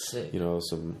or Sick.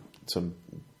 Some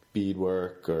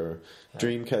beadwork or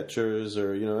dream catchers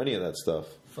or any of that stuff.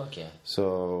 Fuck yeah.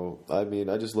 So I mean,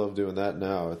 I just love doing that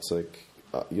now. It's like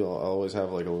I'll always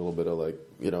have like a little bit of like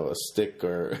a stick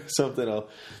or something I'll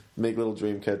make little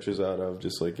dream catchers out of,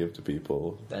 just like give to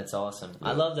people. That's awesome. Yeah.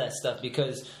 I love that stuff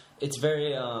because it's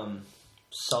very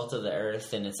salt of the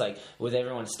earth, and it's like with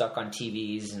everyone stuck on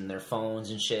TVs and their phones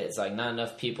and shit, it's like not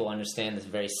enough people understand this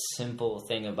very simple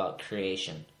thing about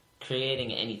creating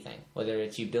anything, whether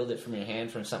it's you build it from your hand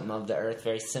from something of the earth,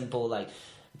 very simple, like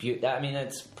I mean,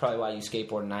 that's probably why you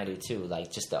skateboard and I do too,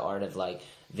 like just the art of like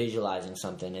visualizing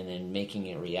something and then making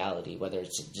it reality, whether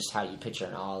it's just how you picture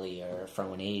an ollie or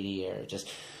from an 80 or just,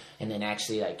 and then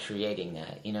actually like creating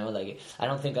that, like I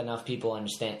don't think enough people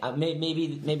understand.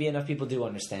 Maybe enough people do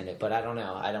understand it, but I don't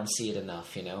know. I don't see it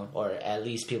enough, or at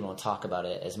least people don't talk about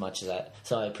it as much as that.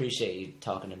 So I appreciate you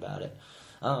talking about it.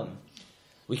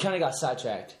 We kind of got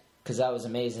sidetracked because that was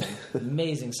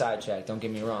amazing sidetrack. Don't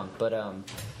get me wrong, but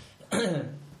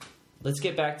let's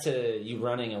get back to you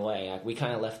running away. We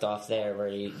kind of left off there where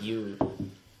you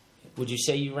would you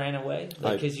say you ran away?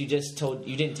 Because you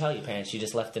didn't tell your parents. You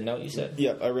just left a note, you said?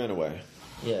 Yeah, I ran away.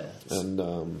 Yeah.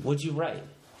 And what'd you write?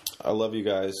 I love you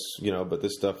guys, but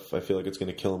this stuff, I feel like it's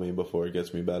going to kill me before it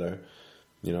gets me better.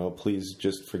 Please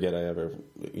just forget I ever,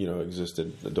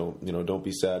 existed. Don't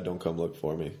be sad. Don't come look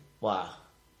for me. Wow.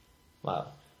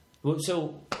 Well,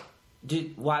 so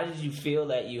why did you feel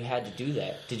that you had to do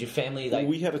that? Did your family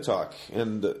We had a talk,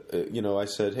 and I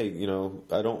said, hey,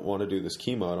 I don't want to do this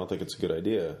chemo. I don't think it's a good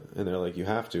idea. And they're like, you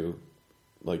have to.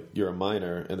 Like, you're a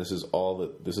minor, and this is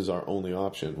our only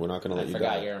option. We're not going to let you die. I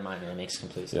forgot you're a minor. It makes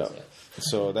complete sense. Yeah.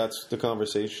 So that's the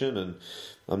conversation, and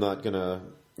I'm not going to,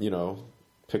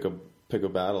 pick a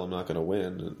battle I'm not going to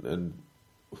win, and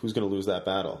who's going to lose that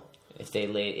battle? If they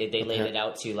laid it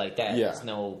out to you like that, yeah.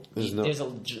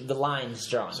 the line's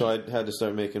drawn. So I had to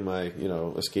start making my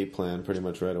escape plan pretty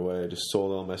much right away. I just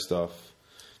sold all my stuff,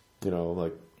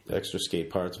 like extra skate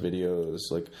parts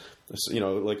videos, like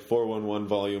 411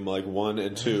 volume 1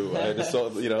 and 2. I just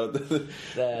sold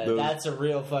that's a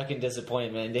real fucking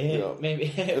disappointment, dude.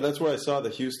 Maybe that's where I saw the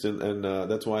Houston, and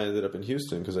that's why I ended up in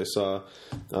Houston, because I saw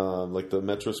the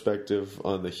retrospective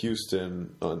on the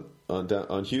Houston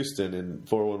on Houston in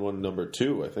 411 number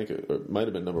 2. I think it might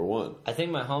have been number 1. I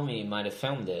think my homie might have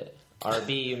filmed it.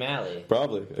 RB Umali.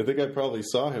 Probably. I think I probably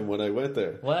saw him when I went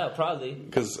there. Well, probably.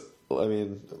 Because, I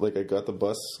mean, I got the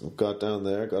bus, got down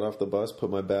there, got off the bus, put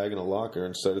my bag in a locker,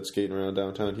 and started skating around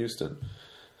downtown Houston.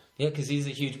 Yeah, because he's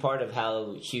a huge part of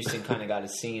how Houston kind of got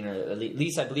his scene, or at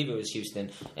least I believe it was Houston,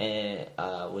 and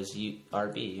was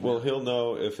RB. Well, he'll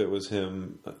know if it was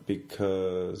him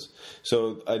because...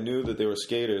 So I knew that they were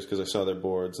skaters because I saw their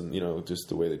boards and, just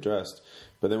the way they dressed.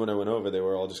 But then when I went over, they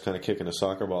were all just kind of kicking a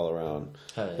soccer ball around.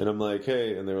 Oh, yeah. And I'm like,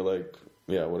 hey, and they were like,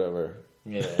 yeah, whatever.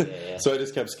 Yeah. So I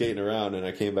just kept skating around, and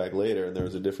I came back later, and there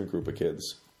was a different group of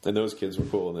kids. And those kids were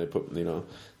cool,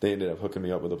 and they ended up hooking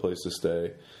me up with a place to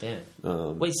stay. Damn.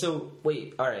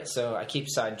 Wait, all right, so I keep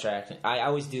sidetracking. I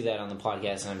always do that on the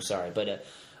podcast, and I'm sorry. But,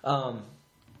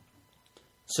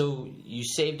 so you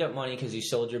saved up money because you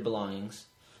sold your belongings,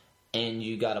 and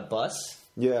you got a bus?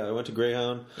 Yeah, I went to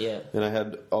Greyhound. Yeah. And I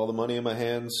had all the money in my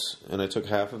hands, and I took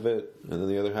half of it, and then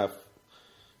the other half...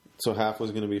 So half was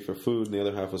going to be for food, and the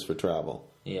other half was for travel.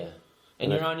 Yeah.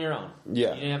 And you're on your own?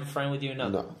 Yeah. You didn't have a friend with you or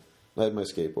nothing? No. I had my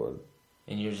skateboard.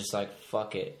 And you're just like,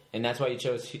 fuck it. And that's why you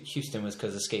chose Houston, was because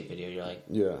of the skate video. You're like,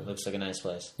 yeah, looks like a nice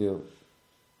place. Yeah.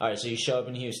 All right, so you show up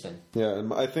in Houston. Yeah,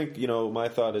 and I think, my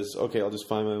thought is, okay, I'll just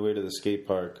find my way to the skate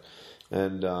park,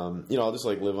 and, I'll just,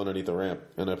 live underneath the ramp,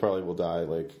 and I probably will die,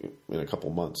 in a couple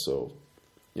months, so,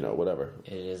 whatever.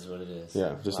 It is what it is.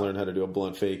 Yeah, just learn how to do a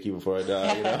blunt fakie before I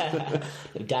die,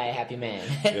 Die a happy man.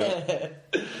 Yeah.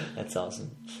 That's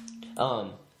awesome.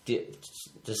 I'm going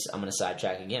to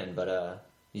sidetrack again, but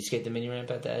you skate the mini ramp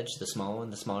at the edge, the small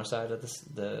one, the smaller side of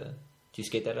the... Do you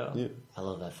skate that at all? Yeah. I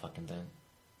love that fucking thing.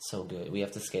 So good. We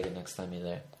have to skate it next time you're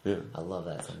there. Yeah. I love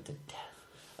that thing to death.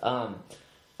 All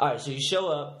right, so you show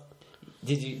up.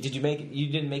 Did you make it?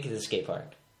 You didn't make it to the skate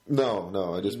park?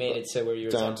 No. I just made it to where you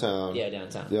were downtown. Yeah,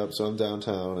 downtown. Yep. So I'm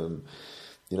downtown,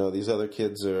 and these other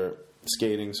kids are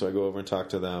skating, so I go over and talk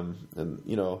to them, and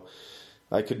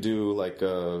I could do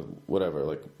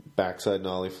backside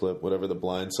nollie flip, whatever the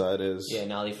blind side is. Yeah,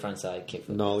 nollie frontside kickflip.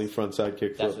 Nollie frontside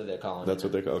kickflip. That's what they're calling it. That's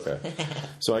what they call. Okay.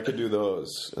 So I could do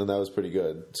those, and that was pretty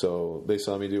good. So they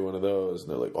saw me do one of those, and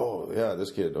they're like, "Oh yeah,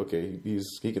 this kid. Okay,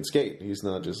 he can skate. He's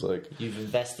not just like." You've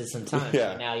invested some time.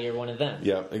 Yeah. So now you're one of them.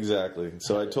 Yeah, exactly.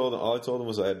 So all I told them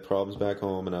was I had problems back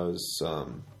home, and I was,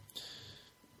 on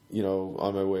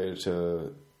my way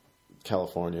to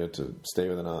California to stay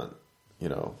with an aunt.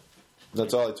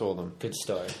 That's all I told them. Good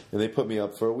story. And they put me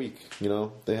up for a week.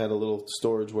 They had a little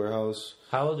storage warehouse.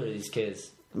 How old are these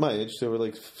kids? My age. They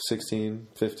were 16,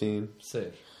 15.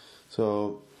 Sick.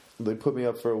 So they put me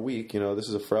up for a week. This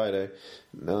is a Friday.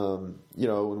 When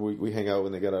we hang out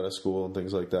when they get out of school and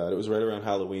things like that. It was right around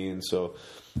Halloween. So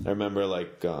I remember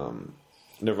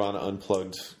Nirvana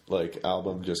Unplugged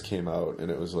album just came out,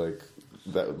 and it was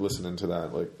listening to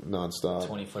that nonstop,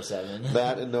 24/7.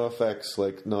 That and NoFX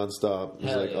nonstop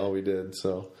was all we did.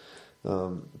 So,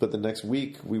 but the next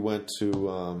week we went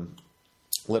to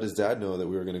let his dad know that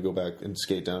we were going to go back and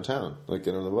skate downtown,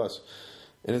 get on the bus.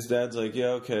 And his dad's like,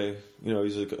 "Yeah, okay."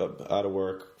 He's out of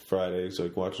work Friday, so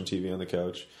watching TV on the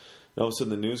couch. And all of a sudden,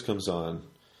 the news comes on,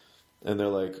 and they're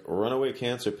like, "Runaway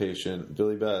cancer patient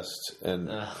Billy Best,"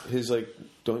 and he's like,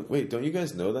 "Don't you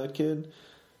guys know that kid?"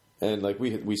 And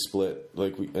we split,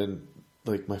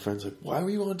 my friend's like, "Why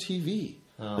were you on TV?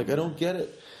 I don't get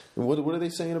it. And what are they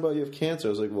saying about you have cancer?"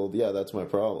 I was like, "Well, yeah, that's my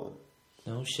problem."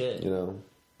 No shit.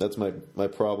 That's my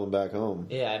problem back home.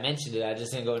 Yeah, I mentioned it. I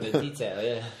just didn't go into detail.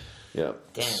 Yeah. Yeah.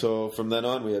 Damn. So from then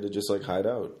on, we had to just hide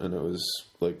out, and it was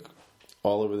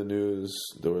all over the news.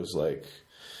 There was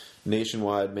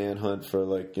nationwide manhunt for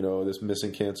this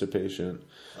missing cancer patient.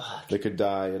 Fuck. That could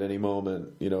die at any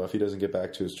moment. If he doesn't get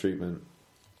back to his treatment.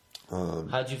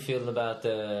 How'd you feel about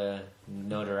the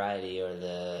notoriety or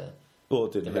the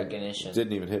recognition? It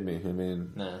didn't even hit me. I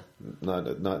mean,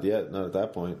 not yet. Not at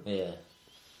that point. Yeah.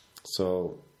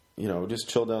 So, just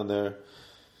chill down there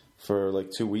for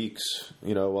 2 weeks,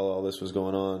 while all this was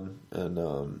going on.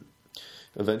 And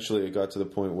eventually it got to the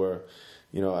point where,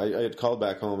 I had called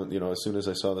back home, and, as soon as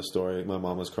I saw the story, my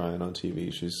mom was crying on TV.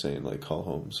 She was saying, call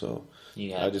home. So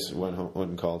I just went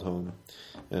and called home.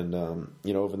 And,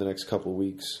 over the next couple of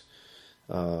weeks,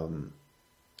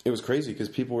 it was crazy because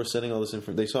people were sending all this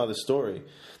information. They saw this story,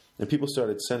 and people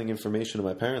started sending information to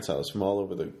my parents' house from all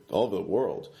over the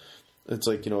world. It's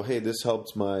hey, this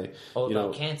helped my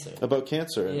about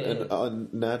cancer,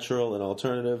 and natural and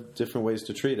alternative different ways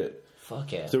to treat it.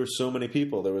 Fuck yeah! There were so many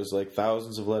people. There was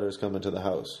thousands of letters coming to the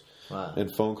house. Wow.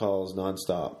 And phone calls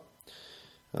nonstop.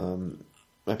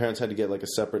 My parents had to get a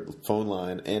separate phone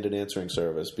line and an answering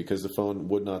service because the phone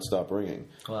would not stop ringing.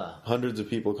 Wow. Hundreds of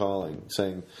people calling,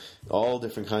 saying all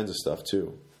different kinds of stuff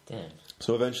too. Damn.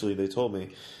 So eventually they told me,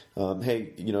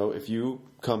 hey, if you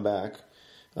come back,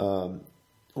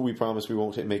 we promise we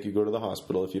won't make you go to the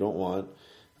hospital if you don't want.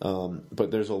 But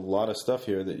there's a lot of stuff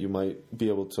here that you might be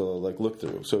able to look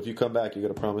through. So if you come back, you got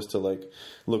to promise to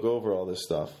look over all this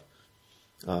stuff.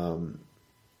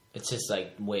 It's just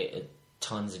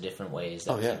tons of different ways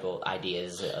that people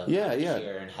ideas of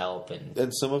cure and help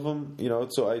and some of them,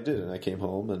 so I did, and I came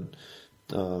home and.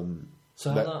 So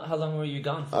how long were you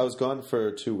gone for? I was gone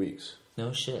for 2 weeks.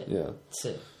 No shit. Yeah.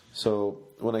 Sick. So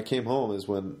when I came home is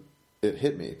when it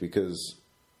hit me because,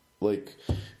 like,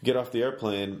 get off the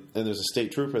airplane and there's a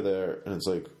state trooper there, and it's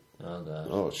like, oh god,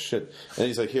 oh shit! And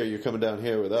he's like, here, you're coming down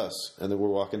here with us, and then we're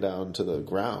walking down to the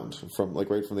ground from like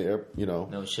right from the air, you know.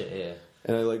 No shit, yeah.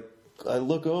 And I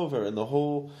look over, and the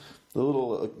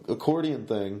little accordion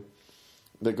thing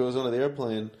that goes onto the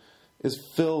airplane is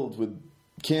filled with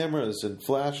cameras and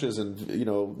flashes and, you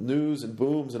know, news and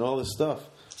booms and all this stuff.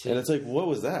 Jeez. And it's like, what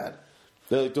was that?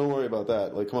 They're like, don't worry about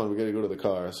that. Like, come on, we got to go to the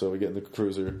car. So we get in the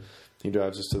cruiser. He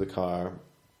drives us to the car,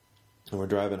 and we're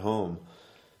driving home.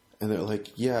 And they're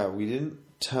like, yeah, we didn't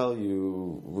tell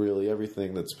you really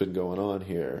everything that's been going on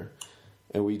here.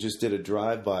 And we just did a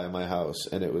drive-by at my house,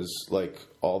 and it was like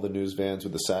all the news vans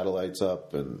with the satellites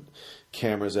up and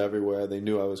cameras everywhere. They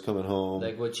knew I was coming home.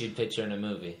 Like what you'd picture in a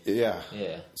movie. Yeah.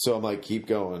 Yeah. So I'm like, keep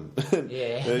going.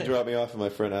 Yeah. They dropped me off at my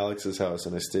friend Alex's house,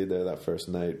 and I stayed there that first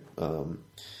night.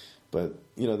 But,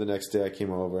 you know, the next day I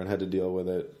came over and had to deal with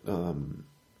it.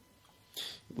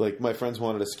 Like, my friends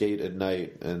wanted to skate at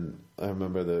night, and I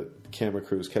remember the camera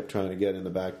crews kept trying to get in the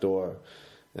back door.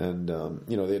 And,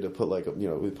 you know, they had to put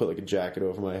we put like a jacket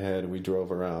over my head, and we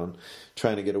drove around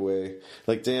trying to get away.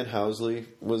 Like, Dan Housley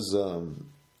was,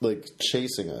 like,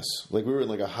 chasing us. Like, we were in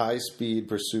like a high-speed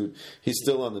pursuit. He's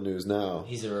still on the news now.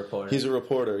 He's a reporter. He's a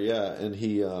reporter, yeah. And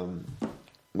he, you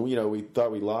know, we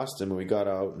thought we lost him, and we got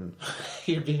out. And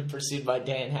you're being pursued by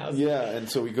Dan Housley. Yeah, and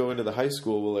so we go into the high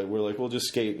school. We're like, we'll just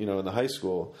skate, you know, in the high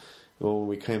school. Well, when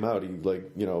we came out, he, like,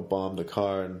 you know, bombed the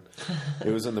car, and it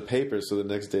was in the papers. So the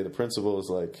next day, the principal was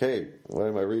like, hey, why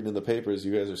am I reading in the papers?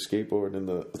 You guys are skateboarding in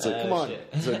the... It's like, come on. Shit.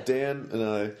 It's like, Dan and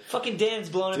I... Fucking Dan's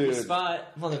blowing up the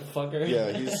spot, motherfucker.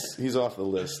 Yeah, he's off the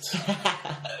list.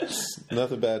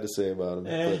 Nothing bad to say about him,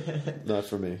 but not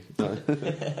for me.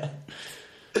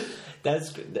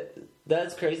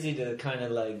 That's crazy to kind of,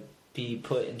 like, be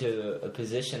put into a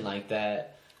position like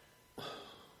that.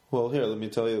 Well, here, let me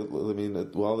tell you,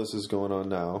 while this is going on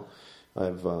now,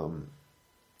 I've,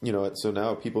 you know, so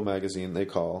now People Magazine, they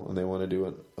call, and they want to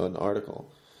do an article.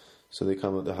 So they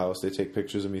come at the house, they take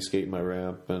pictures of me skating my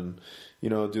ramp, and, you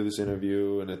know, do this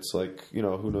interview, and it's like, you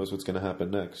know, who knows what's going to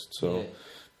happen next. So yeah.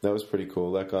 That was pretty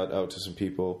cool. That got out to some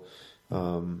people.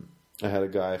 I had a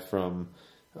guy from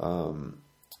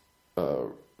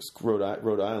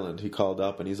Rhode Island. He called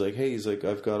up, and he's like, hey,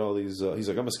 I've got all these, he's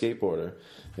like, I'm a skateboarder,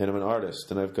 and I'm an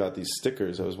artist, and I've got these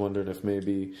stickers. I was wondering if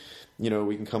maybe, you know,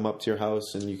 we can come up to your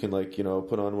house, and you can, like, you know,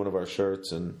 put on one of our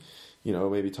shirts, and, you know,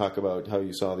 maybe talk about how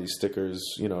you saw these stickers,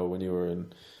 you know, when you were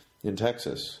in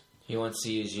Texas. He wants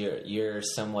to use your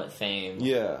somewhat fame,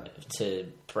 yeah, to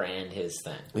brand his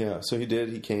thing. Yeah, so he did.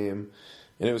 He came,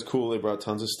 and it was cool. They brought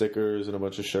tons of stickers and a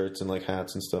bunch of shirts and, like,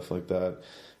 hats and stuff like that.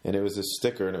 And it was this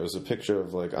sticker, and it was a picture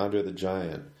of, like, Andre the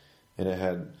Giant, and it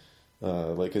had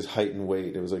like his height and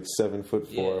weight. It was like 7'4",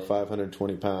 yeah.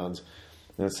 520 pounds,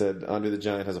 and it said Andre the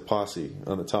Giant has a posse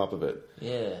on the top of it.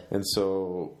 Yeah. And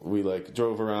so we, like,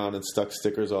 drove around and stuck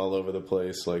stickers all over the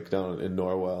place, like down in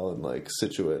Norwell and, like,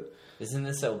 Scituate. Isn't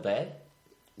this Obey?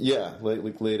 Yeah,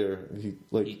 like later he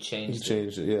changed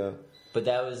it. Yeah. But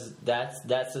that's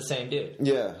the same dude.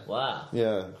 Yeah. Wow.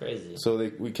 Yeah. Crazy. So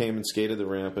we came and skated the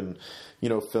ramp and, you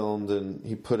know, filmed, and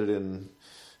he put it in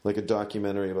like a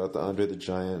documentary about the Andre the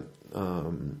Giant,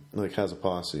 like, has a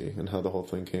posse and how the whole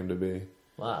thing came to be.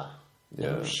 Wow.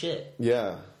 Yeah. No shit.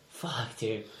 Yeah. Fuck,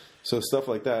 dude. So stuff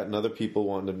like that, and other people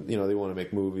wanted to, you know, they want to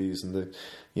make movies, and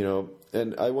you know,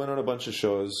 and I went on a bunch of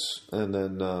shows, and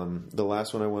then the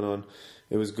last one I went on,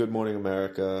 it was Good Morning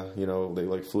America. You know, they,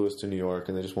 like, flew us to New York,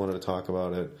 and they just wanted to talk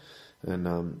about it. And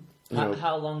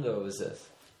how long ago was this?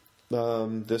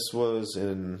 This was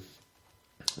in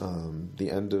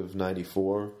the end of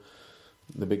 '94.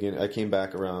 The beginning. I came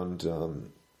back around,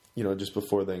 you know, just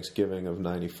before Thanksgiving of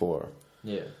 '94.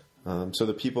 Yeah. So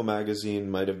the People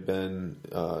magazine might have been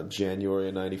January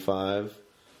of '95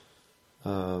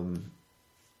 when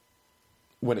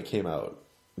it came out.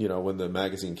 You know, when the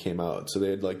magazine came out. So they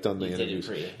had, like, done the interviews.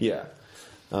 Did it yeah.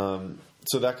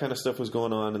 So that kind of stuff was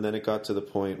going on, and then it got to the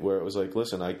point where it was like,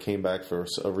 listen, I came back for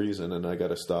a reason, and I got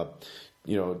to stop.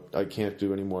 You know, I can't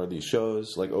do any more of these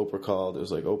shows. Like, Oprah called. It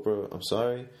was like, Oprah, I'm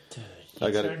sorry. Dude,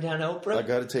 you turned down Oprah? I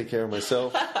got to take care of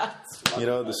myself. You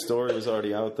know, the story was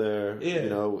already out there. Yeah. You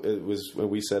know,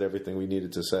 we said everything we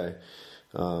needed to say.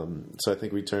 So I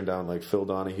think we turned down, like, Phil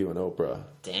Donahue and Oprah.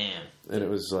 Damn. And it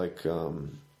was like,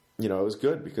 you know, it was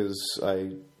good because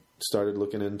I started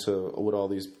looking into what all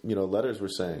these, you know, letters were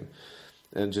saying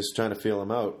and just trying to feel them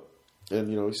out.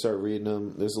 And, you know, we started reading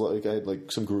them. There's, like, I had,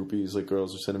 like, some groupies, like,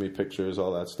 girls were sending me pictures,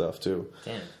 all that stuff too.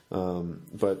 Damn.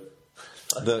 But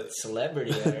The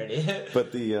celebrity already.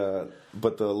 but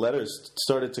the letters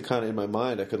started to kind of, in my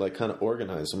mind, I could like kind of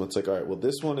organize them. It's like, all right, well,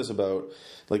 this one is about,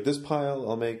 like, this pile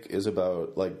I'll make is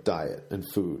about like diet and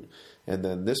food, and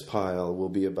then this pile will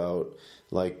be about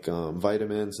like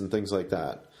vitamins and things like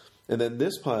that, and then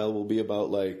this pile will be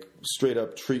about like straight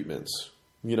up treatments,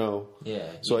 you know. Yeah.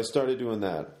 So I started doing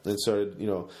that and started, you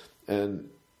know, and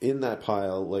in that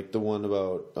pile, like the one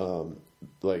about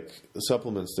like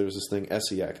supplements, there was this thing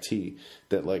Essiac tea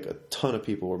that like a ton of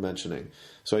people were mentioning.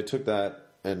 So I took that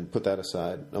and put that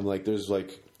aside. I'm like, there's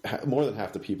like more than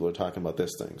half the people are talking about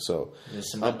this thing, so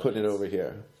I'm putting it over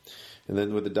here. And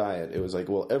then with the diet, it was like,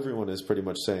 well, everyone is pretty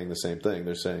much saying the same thing.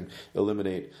 They're saying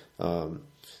eliminate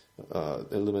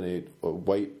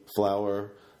white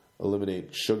flour,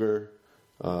 eliminate sugar,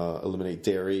 eliminate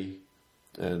dairy,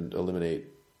 and eliminate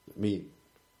meat.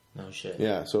 No shit.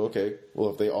 Yeah, so okay. Well,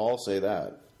 if they all say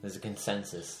that, there's a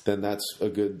consensus. Then that's a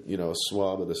good, you know,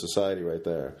 swab of the society right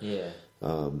there. Yeah.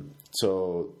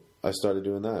 So I started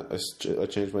doing that. I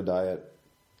changed my diet.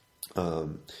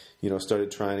 You know, started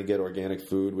trying to get organic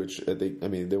food, which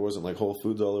there wasn't like Whole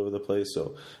Foods all over the place,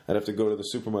 so I'd have to go to the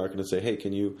supermarket and say, "Hey,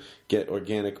 can you get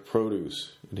organic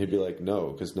produce?" And he'd be like,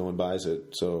 "No, because no one buys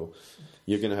it. So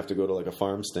you're gonna have to go to like a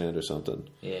farm stand or something."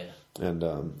 Yeah. And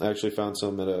I actually found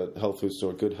some at a health food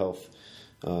store, Good Health,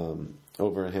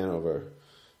 over in Hanover,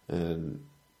 and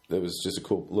it was just a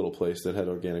cool little place that had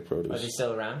organic produce. Are they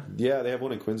still around? Yeah, they have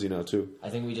one in Quincy now too.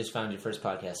 I think we just found your first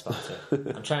podcast sponsor.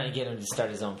 I'm trying to get him to start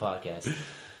his own podcast.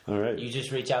 All right. You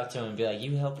just reach out to him and be like,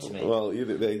 "You helped me." Well,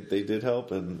 they did help,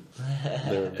 and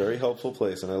they're a very helpful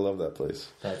place, and I love that place.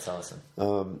 That's awesome.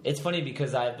 It's funny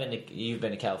because you've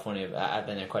been to California. I've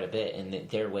been there quite a bit, and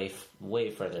they're way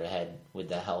further ahead with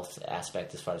the health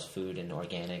aspect as far as food and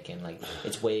organic, and like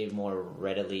it's way more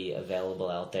readily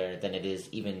available out there than it is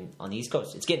even on the East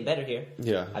Coast. It's getting better here.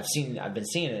 Yeah, I've been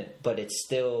seeing it, but it's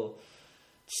still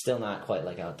not quite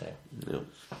like out there. Yeah.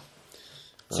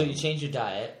 So you changed your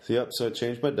diet. So I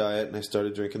changed my diet and I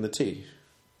started drinking the tea.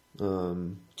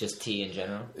 Just tea in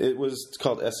general? It's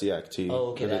called Essiac tea.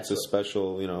 Oh, okay. And it's a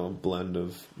special, you know, blend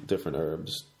of different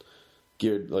herbs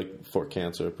geared like for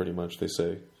cancer, pretty much, they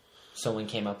say. Someone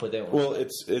came up with it? Well,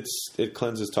 it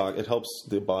cleanses it helps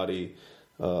the body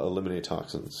eliminate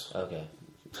toxins. Okay.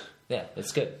 Yeah,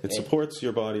 it's good. It supports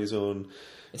your body's own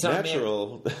it's not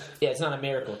natural... it's not a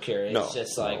miracle cure. It's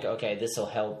just like, no. Okay, this will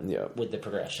help with the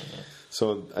progression. Yeah.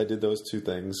 So I did those two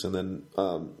things, and then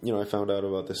I found out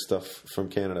about this stuff from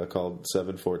Canada called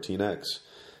 714X,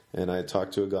 and I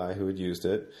talked to a guy who had used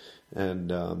it,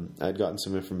 and I'd gotten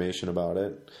some information about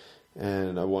it,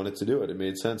 and I wanted to do it. It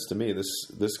made sense to me.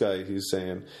 This guy, he's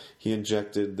saying he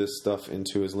injected this stuff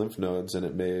into his lymph nodes, and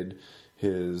it made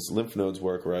his lymph nodes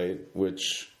work right,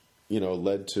 which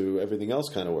led to everything else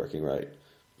kind of working right.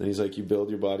 And he's like, you build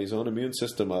your body's own immune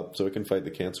system up so it can fight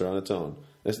the cancer on its own.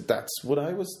 That's what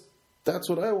I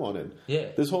wanted. Yeah.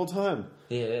 This whole time.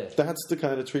 Yeah. That's the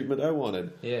kind of treatment I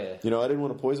wanted. Yeah. I didn't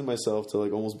want to poison myself to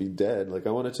like almost be dead. Like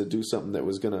I wanted to do something that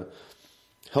was going to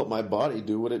help my body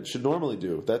do what it should normally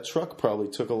do. That truck probably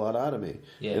took a lot out of me.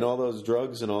 Yeah. And all those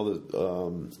drugs and all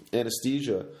the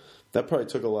anesthesia, that probably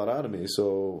took a lot out of me.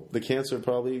 So the cancer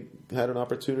probably had an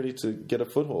opportunity to get a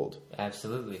foothold.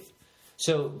 Absolutely.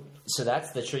 So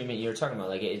that's the treatment you were talking about.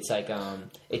 Like it's like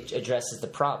it addresses the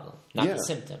problem, not the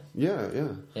symptom.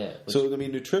 Yeah. So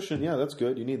nutrition, that's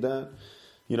good. You need that.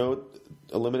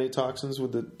 Eliminate toxins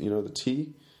with the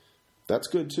tea. That's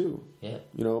good too. Yeah.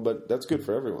 But that's good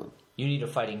for everyone. You need a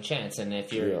fighting chance, and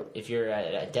if you're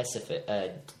at a deficit,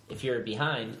 if you're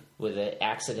behind with the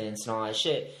accidents and all that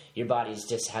shit, your body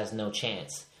just has no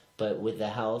chance. But with the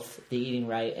health, the eating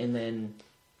right, and then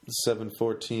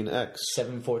 714X.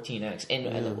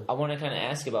 And I want to kind of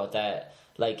ask about that.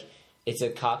 Like, it's a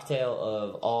cocktail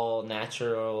of all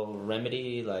natural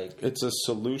remedy. Like it's a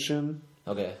solution.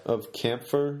 Of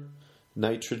camphor,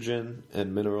 nitrogen,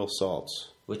 and mineral salts.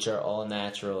 Which are all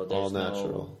natural. There's all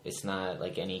natural. It's not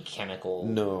like any chemical.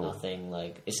 No. Nothing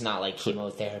like it's not like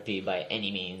chemotherapy by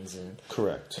any means. And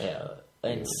correct. Yeah.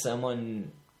 And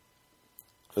someone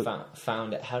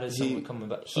found it. How does someone come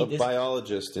about? A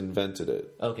biologist invented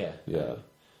it. Okay. Yeah.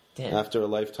 Damn. After a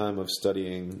lifetime of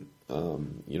studying,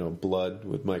 blood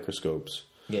with microscopes.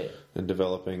 Yeah. And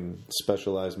developing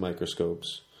specialized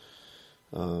microscopes,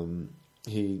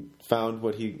 he found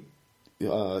what he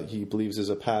believes is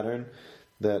a pattern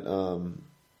that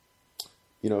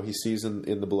he sees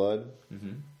in the blood,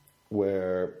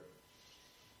 where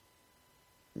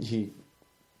he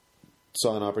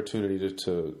saw an opportunity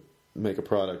to make a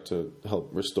product to help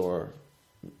restore,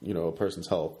 a person's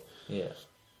health. Yeah.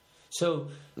 So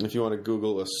if you want to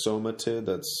Google a somatid,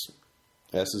 that's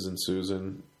S is in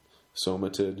Susan,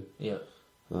 Somatid. Yeah.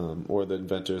 Or the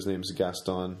inventor's name's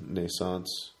Gaston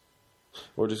Naissance.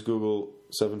 Or just Google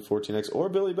 714X or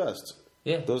Billy Best.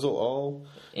 Yeah. Those will all...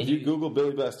 If you Google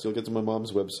Billy Best, you'll get to my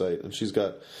mom's website, and she's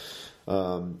got,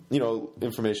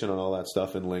 information on all that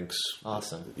stuff and links.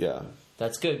 Awesome. Yeah.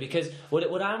 That's good, because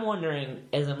what I'm wondering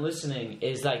as I'm listening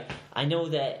is, like, I know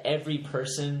that every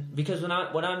person... Because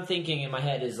what I'm thinking in my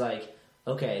head is, like,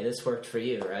 okay, this worked for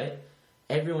you, right?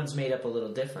 Everyone's made up a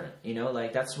little different,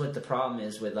 Like, that's what the problem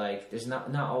is with, like, there's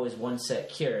not always one set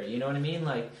cure, you know what I mean?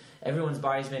 Like, everyone's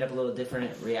body's made up a little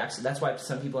different, reacts. That's why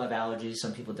some people have allergies,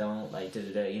 some people don't, like,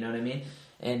 you know what I mean?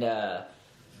 And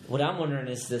what I'm wondering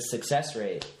is the success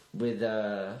rate with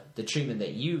the treatment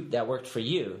that worked for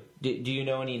you. Do you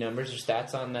know any numbers or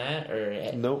stats on that?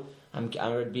 Or Nope. I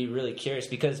would be really curious,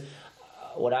 because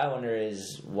what I wonder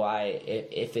is why,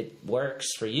 if it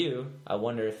works for you, I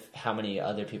wonder how many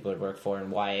other people it would work for,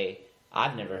 and why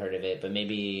I've never heard of it, but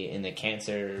maybe in the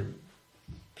cancer,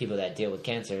 people that deal with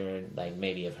cancer, like,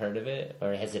 maybe have heard of it,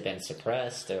 or has it been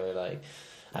suppressed, or, like...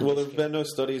 Well, there's been no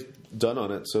studies done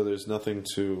on it, so there's nothing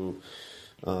to...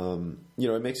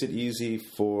 it makes it easy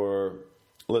for,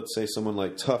 let's say, someone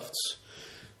like Tufts...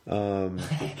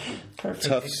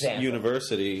 Tufts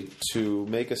University to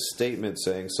make a statement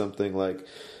saying something like,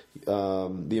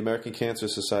 the American Cancer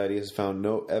Society has found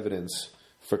no evidence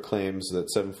for claims that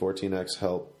 714X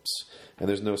helps, and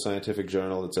there's no scientific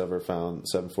journal that's ever found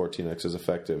 714X is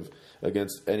effective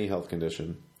against any health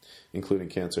condition, including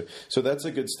cancer. So that's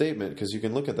a good statement, because you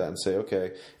can look at that and say,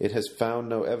 okay, it has found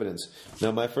no evidence.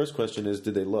 Now, my first question is,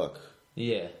 did they look?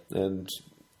 Yeah. And,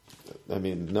 I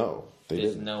mean, no.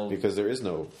 Because there is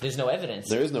no... There's no evidence.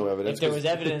 There is no evidence. If there was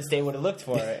evidence, they would have looked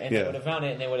for it, and they would have found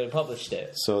it, and they would have published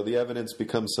it. So the evidence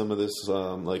becomes some of this,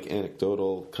 like,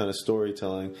 anecdotal kind of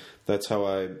storytelling. That's how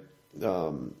I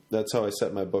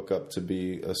set my book up to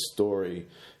be a story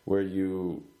where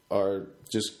you are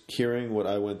just hearing what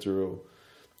I went through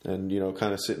and,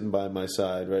 kind of sitting by my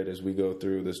side, right, as we go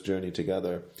through this journey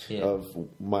together of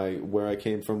where I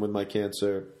came from with my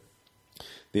cancer,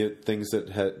 the things that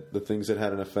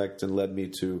had an effect and led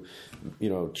me to,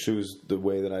 choose the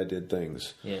way that I did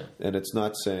things. Yeah. And it's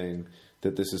not saying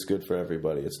that this is good for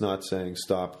everybody. It's not saying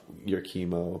stop your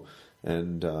chemo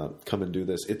and come and do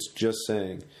this. It's just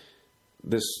saying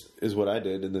this is what I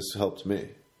did and this helped me.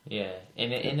 Yeah,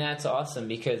 and that's awesome,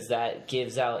 because that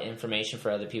gives out information for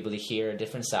other people to hear a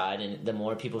different side, and the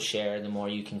more people share, the more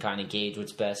you can kind of gauge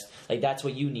what's best. Like, that's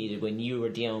what you needed when you were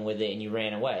dealing with it and you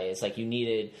ran away. It's like you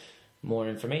needed more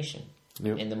information.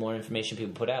 Yep. And the more information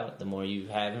people put out, the more you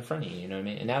have in front of you, you know what I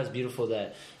mean? And that was beautiful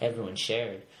that everyone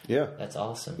shared. Yeah. That's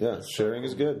awesome. Yeah, that's sharing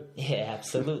is good. Yeah,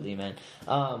 absolutely, man.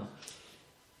 Fuck,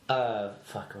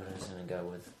 what was I going to go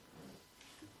with?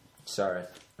 Sorry,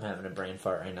 I'm having a brain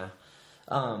fart right now.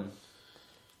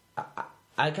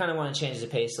 I kind of want to change the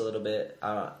pace a little bit.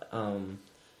 I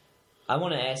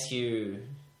want to ask you,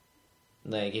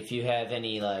 like, if you have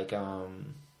any, like, I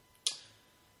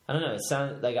don't know, it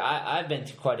sounds like I've been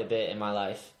through quite a bit in my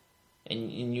life,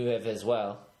 and you have as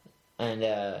well. And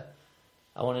I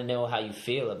want to know how you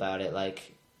feel about it.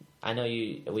 Like, I know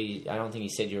I don't think you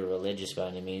said you were religious by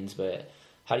any means, but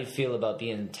how do you feel about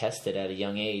being tested at a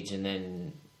young age, and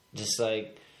then just,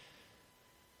 like,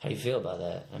 how do you feel about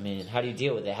that? I mean, how do you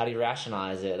deal with it? How do you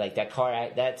rationalize it? Like, that car,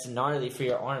 that's gnarly for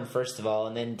your arm, first of all,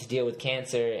 and then to deal with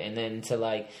cancer, and then to,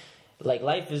 like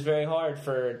life is very hard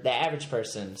for the average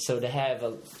person. So to have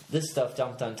this stuff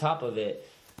dumped on top of it,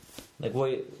 like,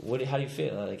 how do you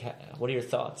feel? Like, what are your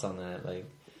thoughts on that? Like,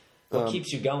 what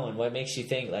keeps you going? What makes you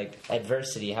think, like,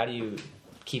 adversity? How do you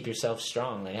keep yourself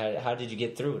strong? Like, how did you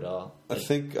get through it all? Like,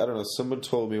 I don't know, someone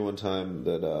told me one time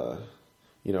that,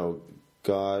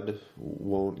 God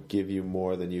won't give you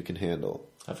more than you can handle.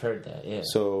 I've heard that, yeah.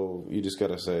 So you just got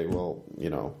to say, well,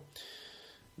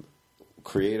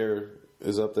 Creator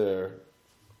is up there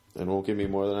and won't give me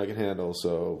more than I can handle,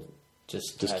 so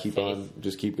just keep faith. On,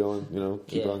 just keep going,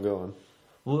 keep on going.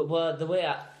 Well, the way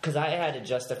because I had to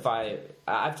justify,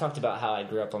 I've talked about how I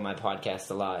grew up on my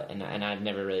podcast a lot, and I've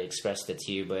never really expressed it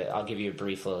to you, but I'll give you a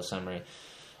brief little summary.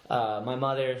 My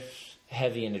mother,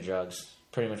 heavy into drugs,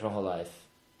 pretty much my whole life.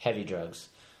 Heavy drugs.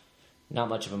 Not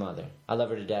much of a mother. I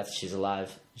love her to death. She's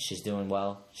alive. She's doing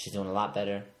well. She's doing a lot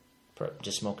better.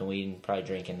 Just smoking weed and probably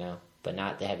drinking now, but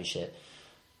not the heavy shit.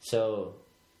 So,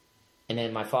 and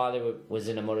then my father was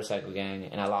in a motorcycle gang,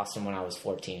 and I lost him when I was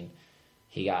 14.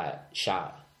 He got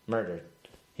shot, murdered.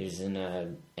 He was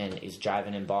and he's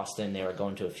driving in Boston. They were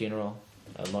going to a funeral,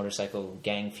 a motorcycle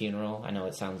gang funeral. I know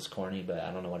it sounds corny, but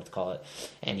I don't know what to call it.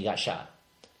 And he got shot.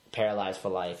 Paralyzed for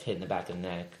life, hit in the back of the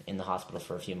neck, in the hospital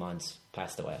for a few months,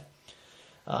 passed away.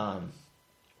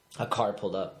 a car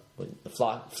pulled up. The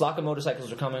flock of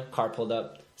motorcycles were coming. Car pulled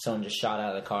up. Someone just shot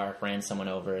out of the car, ran someone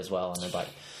over as well on their bike.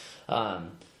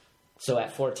 So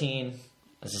at 14, I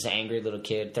was this angry little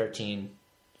kid. 13,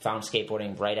 found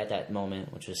skateboarding right at that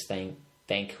moment, which was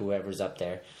thank whoever's up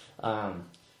there.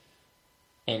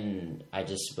 And I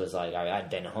just was like, I'd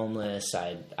been homeless.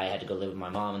 I had to go live with my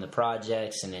mom in the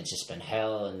projects, and it's just been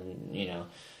hell.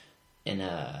 And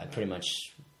I pretty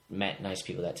much met nice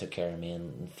people that took care of me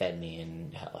and fed me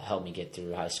and helped me get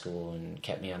through high school and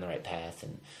kept me on the right path.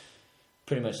 And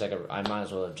pretty much I might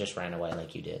as well have just ran away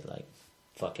like you did. Like,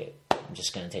 fuck it, I'm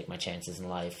just gonna take my chances in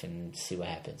life and see what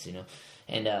happens,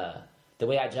 And the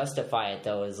way I justify it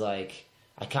though is like,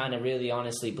 I kind of really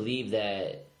honestly believe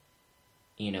that,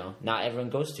 not everyone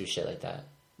goes through shit like that.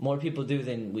 More people do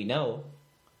than we know,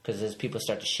 because as people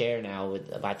start to share now, with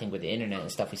the internet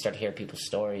and stuff, we start to hear people's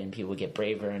story, and people get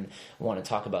braver and want to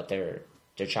talk about their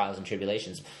trials and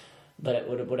tribulations. But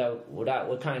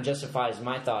what kind of justifies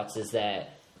my thoughts is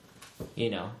that,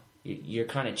 you're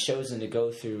kind of chosen to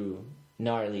go through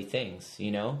gnarly things,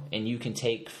 and you can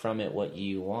take from it what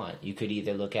you want. You could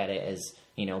either look at it as,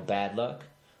 bad luck,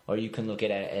 or you can look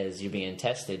at it as you're being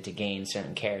tested to gain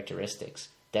certain characteristics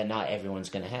that not everyone's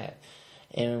going to have.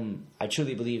 And I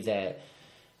truly believe that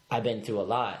I've been through a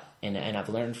lot, and I've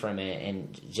learned from it.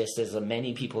 And just as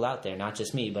many people out there, not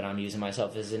just me, but I'm using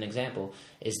myself as an example,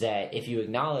 is that if you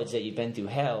acknowledge that you've been through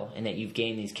hell and that you've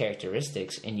gained these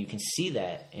characteristics, and you can see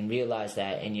that and realize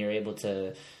that, and you're able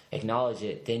to acknowledge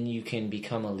it, then you can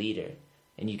become a leader,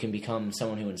 and you can become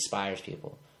someone who inspires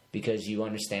people. Because you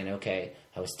understand, okay,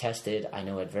 I was tested, I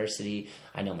know adversity,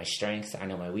 I know my strengths, I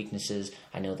know my weaknesses,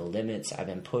 I know the limits, I've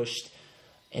been pushed.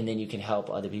 And then you can help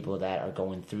other people that are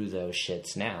going through those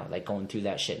shits now, like going through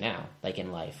that shit now, like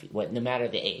in life, no matter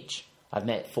the age. I've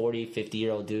met 40,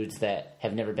 50-year-old dudes that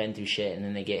have never been through shit, and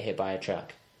then they get hit by a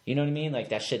truck. You know what I mean? Like,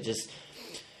 that shit just...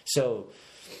 So,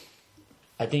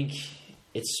 I think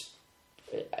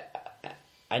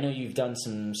I know you've done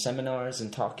some seminars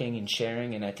and talking and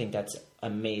sharing, and I think that's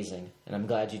amazing, and I'm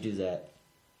glad you do that.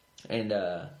 And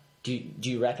do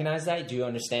you recognize that? Do you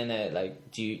understand that?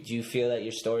 Like, do you feel that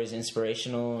your story is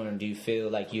inspirational, or do you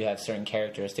feel like you have certain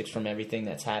characteristics from everything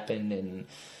that's happened? And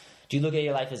do you look at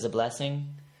your life as a blessing,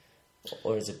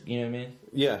 or is it, you know what I mean?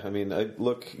 Yeah, I mean, I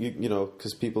look,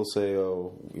 because people say,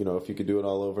 oh, if you could do it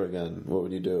all over again, what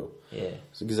would you do? Yeah,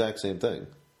 it's the exact same thing.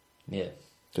 Yeah,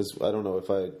 because I don't know if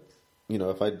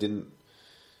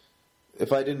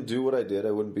if I didn't do what I did,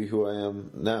 I wouldn't be who I am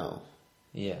now.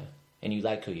 Yeah. And you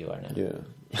like who you are now. Yeah.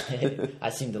 I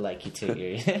seem to like you too.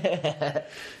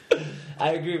 I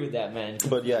agree with that, man.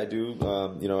 But yeah, I do.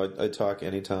 I talk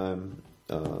anytime,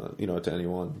 to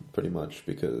anyone pretty much,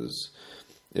 because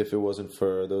if it wasn't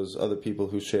for those other people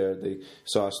who shared, they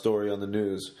saw a story on the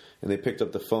news and they picked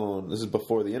up the phone. This is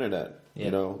before the internet.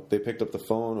 Yeah. They picked up the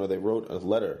phone or they wrote a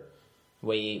letter.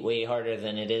 Way harder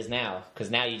than it is now, because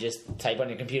now you just type on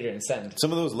your computer and send.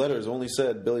 Some of those letters only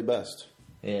said Billy Best.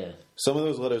 Yeah. Some of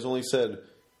those letters only said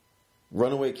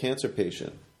runaway cancer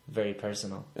patient. Very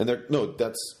personal. And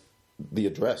that's the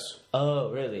address. Oh,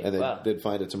 really? And they did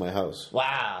find it to my house.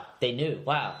 Wow. They knew.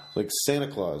 Wow. Like Santa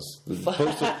Claus.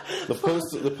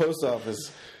 The post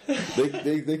office.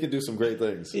 They could do some great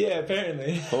things. Yeah,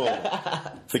 apparently.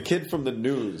 The kid from the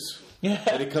news.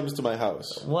 And it comes to my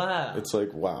house. Wow. It's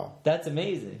like, wow. That's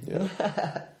amazing.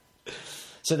 Yeah.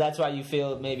 So that's why you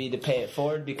feel maybe to pay it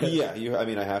forward? Because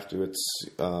I have to. It's,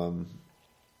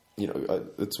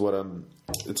 it's what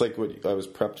it's like what I was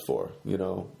prepped for,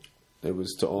 It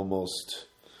was to almost,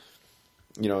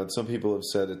 and some people have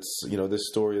said it's, this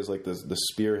story is like the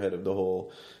spearhead of the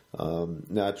whole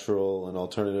natural and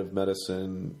alternative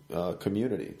medicine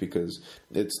community, because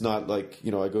it's not like,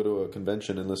 I go to a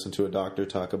convention and listen to a doctor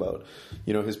talk about,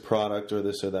 his product or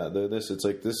this or that. It's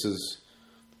like, this is,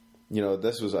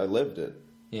 I lived it.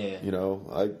 Yeah.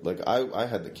 I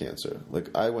had the cancer. Like,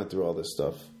 I went through all this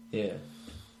stuff. Yeah.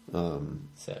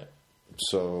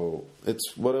 So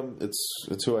it's what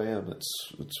it's who I am.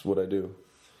 It's what I do.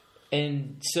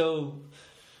 And so,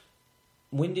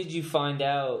 when did you find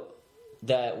out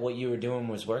that what you were doing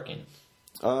was working?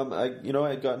 I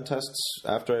had gotten tests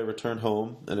after I returned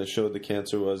home, and it showed the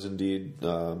cancer was indeed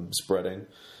spreading.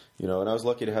 And I was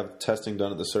lucky to have testing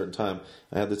done at a certain time.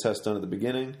 I had the test done at the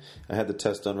beginning. I had the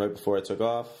test done right before I took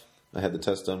off. I had the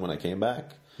test done when I came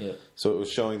back. Yeah. So it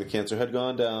was showing the cancer had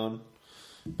gone down,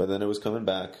 but then it was coming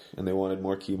back, and they wanted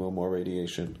more chemo, more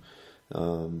radiation.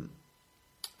 And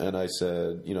I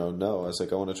said, no. I was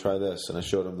like, I want to try this. And I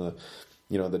showed them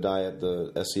the diet,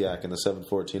 the SEAC and the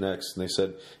 714X, and they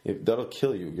said, that'll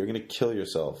kill you. You're going to kill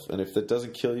yourself. And if that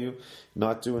doesn't kill you,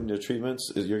 not doing your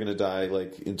treatments, you're going to die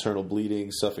like internal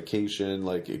bleeding, suffocation,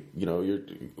 like, your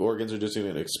organs are just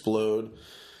going to explode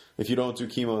if you don't do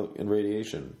chemo and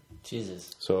radiation.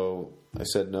 Jesus. So I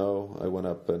said no. I went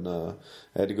up and I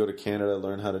had to go to Canada,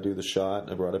 learn how to do the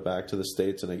shot. I brought it back to the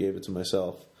States and I gave it to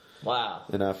myself. Wow.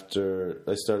 And after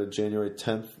I started January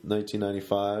 10th,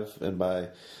 1995, and by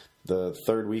the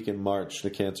third week in March, the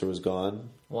cancer was gone.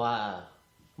 Wow.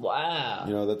 Wow.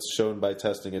 That's shown by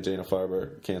testing at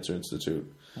Dana-Farber Cancer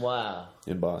Institute. Wow.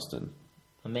 In Boston.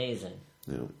 Amazing.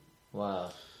 Yeah.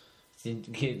 Wow.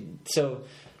 So,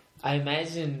 I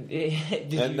imagine.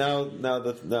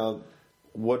 Now,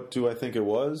 what do I think it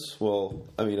was? Well,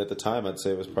 I mean, at the time, I'd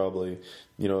say it was probably,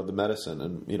 the medicine,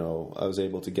 and I was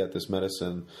able to get this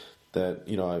medicine that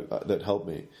that helped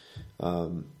me.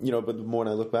 But the more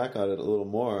I look back at it a little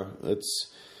more,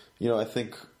 it's, I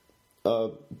think a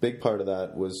big part of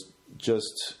that was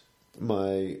just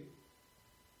my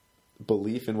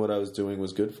belief in what I was doing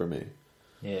was good for me.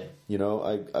 Yeah.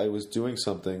 I was doing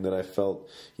something that I felt,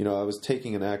 I was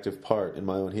taking an active part in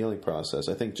my own healing process.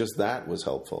 I think just that was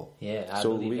helpful. Yeah, I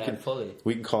believe that fully.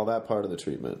 We can call that part of the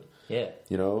treatment. Yeah.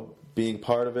 Being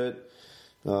part of it,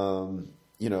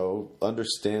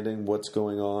 understanding what's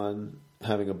going on,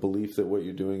 having a belief that what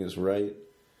you're doing is right.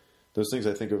 Those things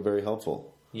I think are very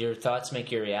helpful. Your thoughts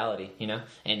make your reality,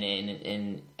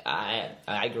 and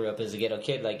I grew up as a ghetto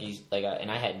kid, and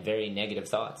I had very negative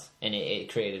thoughts, and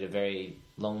it created a very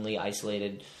lonely,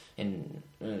 isolated, and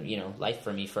life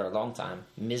for me for a long time,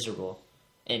 miserable.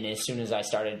 And as soon as I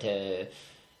started to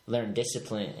learn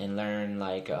discipline and learn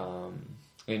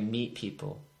and meet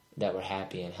people that were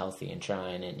happy and healthy and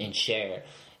trying and share,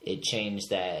 it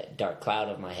changed that dark cloud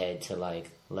of my head to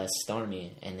less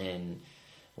stormy. And then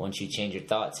once you change your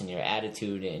thoughts and your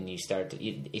attitude and you start to,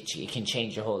 it can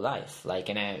change your whole life.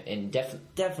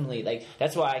 Definitely,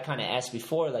 that's why I kind of asked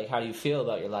before, how do you feel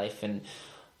about your life and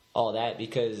all that,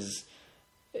 because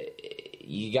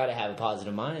you got to have a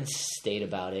positive mind state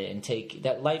about it and take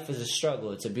that life is a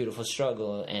struggle. It's a beautiful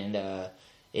struggle, and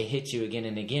it hits you again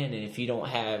and again. And if you don't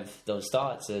have those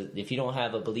thoughts, if you don't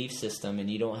have a belief system and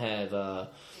you don't have a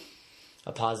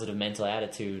positive mental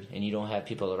attitude and you don't have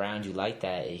people around you like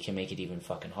that, it can make it even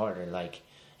fucking harder. And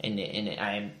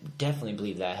I definitely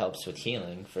believe that helps with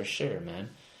healing for sure,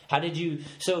 man.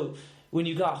 So when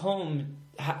you got home,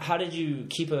 how did you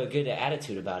keep a good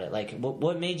attitude about it?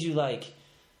 What made you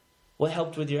what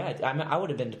helped with your attitude? I would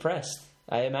have been depressed.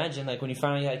 I imagine when you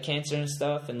found out you had cancer and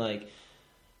stuff, and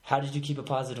how did you keep a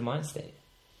positive mind state?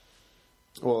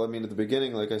 Well, I mean, at the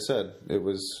beginning, like I said, it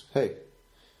was, hey,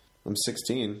 I'm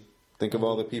 16. Think of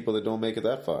all the people that don't make it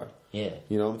that far. Yeah.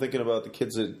 I'm thinking about the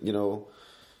kids that,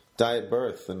 die at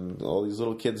birth, and all these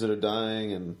little kids that are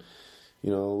dying, and,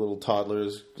 little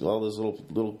toddlers, all those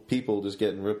little people just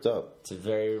getting ripped up. It's a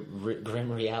very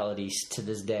grim reality to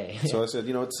this day. So I said,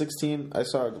 at 16, I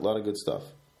saw a lot of good stuff.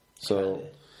 So,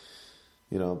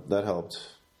 that helped.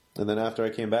 And then after I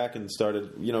came back and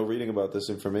started, reading about this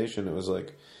information, it was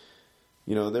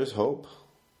there's hope.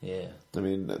 Yeah. I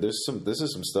mean, this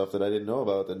is some stuff that I didn't know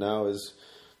about that now is,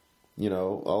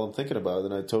 all I'm thinking about,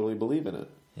 and I totally believe in it.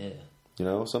 Yeah.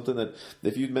 Something that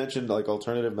if you'd mentioned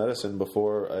alternative medicine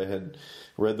before I had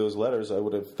read those letters, I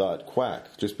would have thought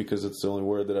quack, just because it's the only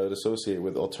word that I would associate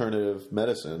with alternative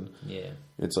medicine. Yeah.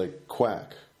 It's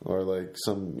quack, or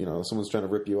someone's trying to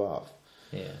rip you off.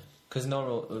 Yeah. Because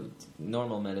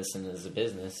normal medicine is a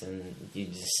business, and you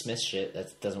dismiss shit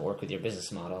that doesn't work with your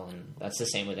business model, and that's the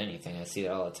same with anything. I see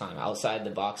that all the time. Outside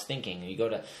the box thinking. You go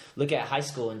to look at high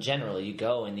school in general. You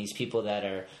go, and these people that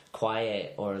are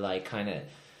quiet or kind of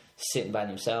sitting by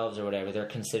themselves or whatever, they're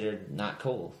considered not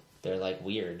cool. They're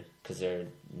weird because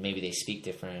maybe they speak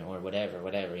different or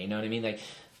whatever. You know what I mean?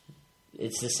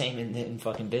 It's the same in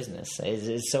fucking business.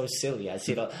 It's so silly. I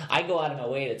see it. I go out of my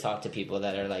way to talk to people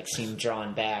that are seem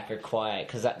drawn back or quiet,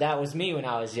 because that was me when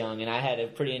I was young, and I had a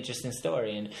pretty interesting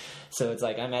story. And so it's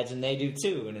I imagine they do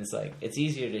too. And it's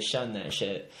easier to shun that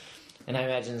shit. And I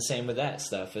imagine the same with that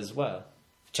stuff as well.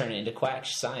 Turn it into quack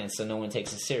science so no one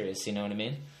takes it serious. You know what I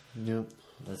mean? Yep.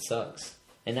 That sucks.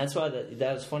 And that's why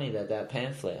that was funny that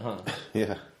pamphlet, huh?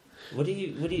 Yeah. What do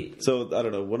you? So I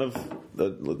don't know. One of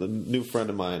the new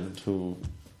friend of mine who,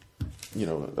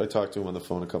 I talked to him on the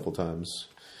phone a couple times.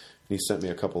 He sent me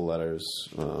a couple letters.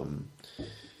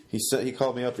 He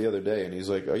called me up the other day and he's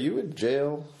like, "Are you in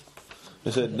jail?" I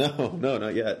said, "No,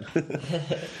 not yet."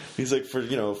 He's like, "For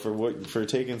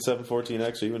taking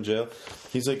 714X, are you in jail?"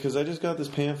 He's like, "Because I just got this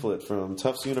pamphlet from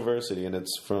Tufts University, and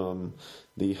it's from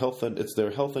it's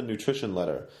their health and nutrition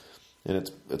letter." and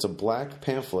it's a black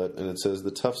pamphlet, and it says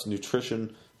the Tufts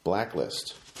Nutrition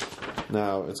Blacklist.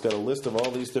 Now, it's got a list of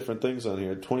all these different things on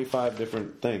here, 25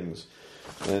 different things.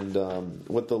 And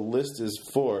what the list is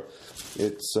for,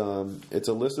 it's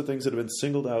a list of things that have been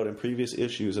singled out in previous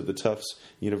issues of the Tufts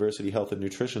University Health and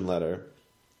Nutrition Letter,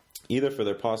 either for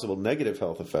their possible negative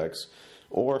health effects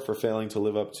or for failing to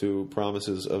live up to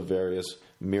promises of various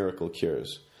miracle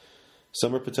cures.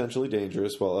 Some are potentially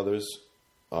dangerous, while others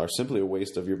are simply a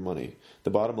waste of your money. The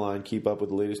bottom line, keep up with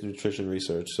the latest nutrition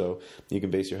research so you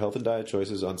can base your health and diet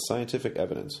choices on scientific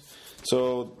evidence.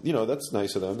 So, that's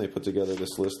nice of them. They put together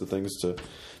this list of things to,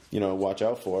 watch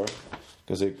out for,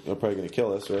 because they are probably going to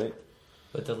kill us, right?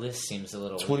 But the list seems a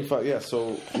little 25, weird. Yeah,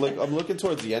 so, I'm looking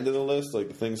towards the end of the list, the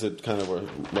things that kind of were,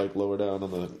 lower down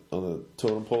on the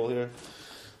totem pole here.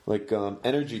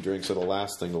 Energy drinks are the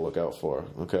last thing to look out for,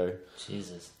 okay?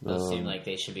 Jesus. Those seem like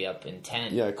they should be up in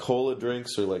 10. Yeah, cola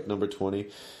drinks are number 20.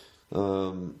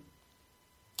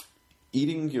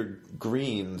 Eating your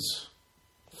greens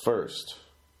first.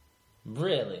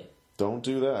 Really? Don't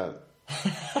do that.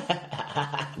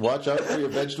 Watch out for your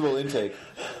vegetable intake.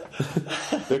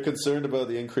 They're concerned about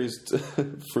the increased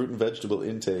fruit and vegetable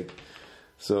intake.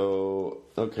 So,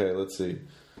 okay, let's see.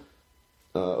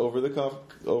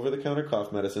 Over-the-counter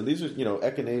cough medicine. These are,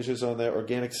 echinaceas on there,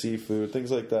 organic seafood, things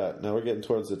like that. Now we're getting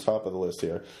towards the top of the list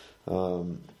here.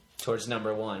 Towards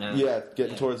number 1, huh? Yeah,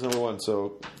 towards number 1.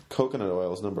 So coconut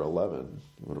oil is number 11.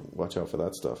 Watch out for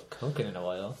that stuff. Coconut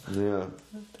oil? Yeah.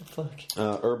 What the fuck?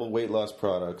 Herbal weight loss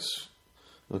products.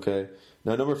 Okay.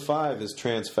 Now number 5 is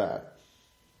trans fat.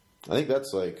 I think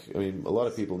that's a lot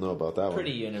of people know about that one.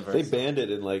 Pretty universal. They banned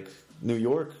it in New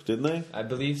York, didn't they? I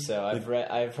believe so.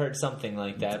 I've heard something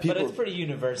like that, but it's pretty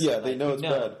universal. Yeah, they know it's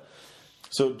bad.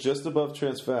 So just above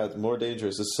trans fat, more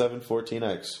dangerous, is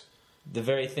 7-14X. The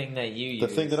very thing that you use. The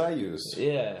thing that I use.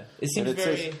 Yeah, it seems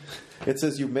it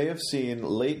says you may have seen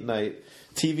late night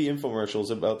TV infomercials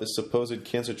about this supposed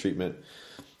cancer treatment,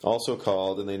 also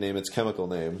called, and they name its chemical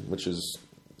name, which is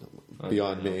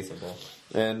beyond me.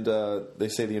 And they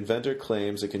say the inventor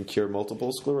claims it can cure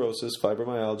multiple sclerosis,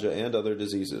 fibromyalgia, and other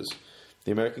diseases.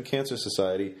 The American Cancer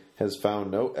Society has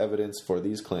found no evidence for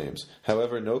these claims.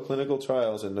 However, no clinical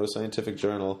trials and no scientific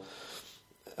journal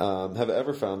have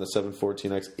ever found that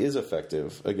 7-14X is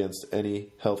effective against any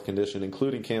health condition,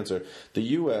 including cancer. The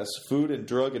U.S. Food and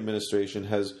Drug Administration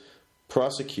has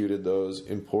prosecuted those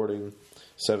importing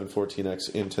 7-14X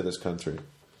into this country.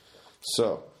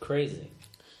 So crazy.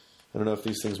 I don't know if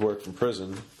these things work from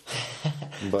prison,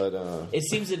 but it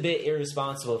seems a bit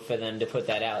irresponsible for them to put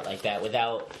that out like that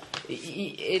without.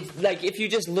 It's if you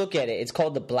just look at it, it's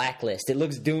called the blacklist. It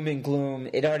looks doom and gloom.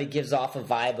 It already gives off a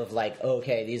vibe of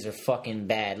okay, these are fucking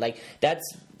bad.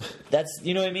 That's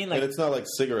you know what I mean. And it's not like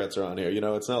cigarettes are on here.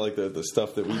 It's not like the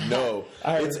stuff that we know.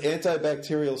 It's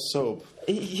antibacterial soap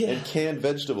and canned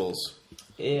vegetables.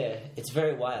 Yeah, it's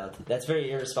very wild. That's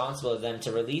very irresponsible of them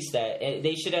to release that.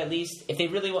 They should at least, if they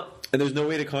really want. And there's no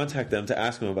way to contact them to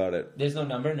ask them about it. There's no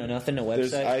number, no nothing, no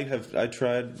website. I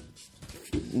tried.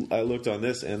 I looked on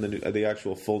this and the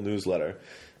actual full newsletter,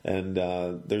 and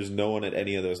there's no one at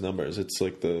any of those numbers. It's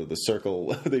like the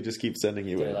circle. They just keep sending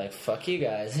you. They're like, fuck you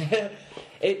guys.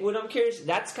 What I'm curious,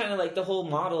 that's kind of like the whole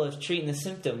model of treating the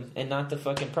symptom and not the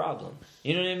fucking problem.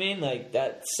 You know what I mean?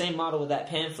 That same model with that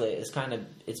pamphlet is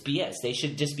it's BS. They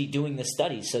should just be doing the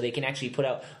studies so they can actually put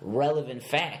out relevant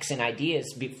facts and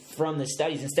ideas from the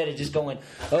studies instead of just going,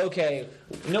 okay,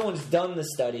 no one's done the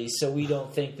studies, so we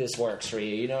don't think this works for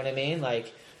you. You know what I mean?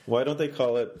 Why don't they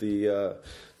call it the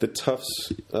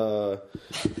Tufts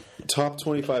Top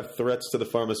 25 Threats to the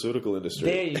Pharmaceutical Industry?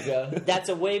 There you go. That's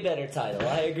a way better title.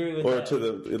 I agree with that. Or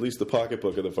to at least the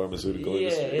pocketbook of the pharmaceutical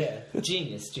industry. Yeah.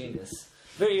 Genius.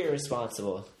 Very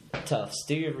irresponsible. Tufts.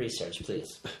 Do your research,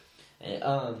 please.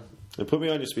 And put me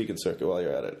on your speaking circuit while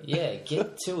you're at it. Yeah,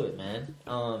 get to it, man.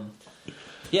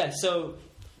 So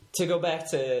to go back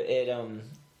to it,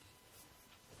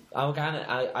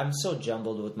 I'm so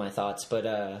jumbled with my thoughts,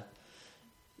 but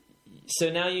so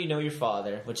now you know your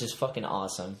father, which is fucking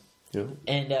awesome. Yeah.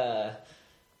 And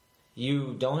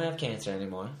you don't have cancer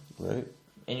anymore. Right.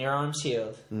 And your arm's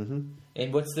healed. Mm-hmm.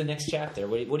 And what's the next chapter?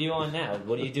 What are you on now?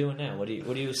 What are you doing now? What are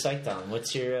you psyched on?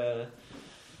 What's your...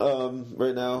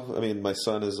 Right now, my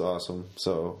son is awesome,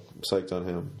 so I'm psyched on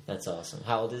him. That's awesome.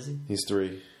 How old is he? He's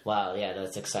 3. Wow, yeah,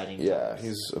 that's exciting. Yeah,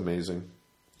 he's amazing.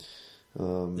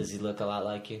 Does he look a lot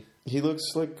like you? He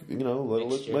looks like,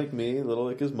 little like me, a little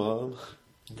like his mom.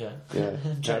 Okay. Yeah.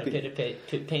 Trying to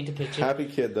paint a picture. Happy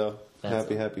kid, though.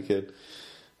 Happy kid.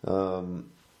 And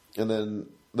then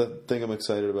the thing I'm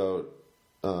excited about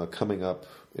coming up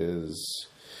is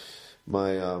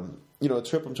my, a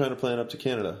trip I'm trying to plan up to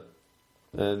Canada.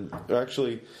 And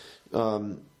actually,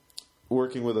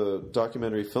 working with a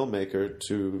documentary filmmaker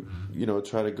to,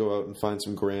 try to go out and find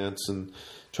some grants and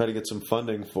try to get some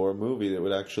funding for a movie that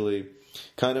would actually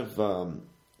kind of,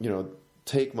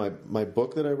 take my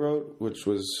book that I wrote, which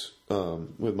was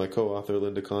with my co-author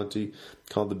Linda Conti,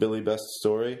 called The Billy Best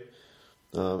Story.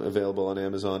 Available on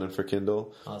Amazon and for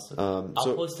Kindle. Awesome.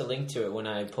 I'll post a link to it when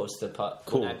I post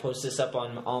when I post this up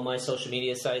on all my social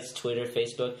media sites, Twitter,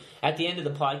 Facebook. At the end of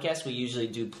the podcast, we usually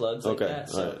do plugs like that.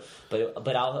 So, right.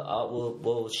 But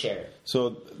we'll share it.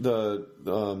 So the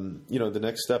the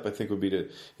next step I think would be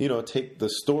to take the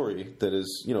story that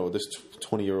is this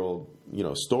 20-year-old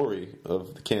story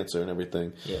of the cancer and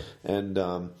everything, and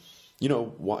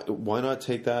why not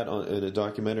take that in a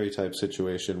documentary type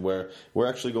situation where we're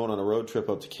actually going on a road trip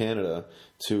up to Canada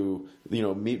to,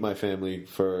 meet my family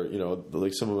for,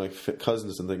 like some of my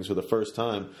cousins and things for the first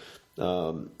time,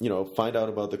 find out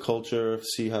about the culture,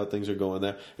 see how things are going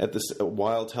there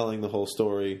while telling the whole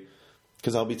story,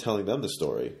 because I'll be telling them the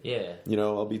story. Yeah.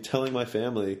 I'll be telling my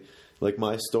family like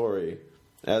my story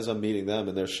as I'm meeting them,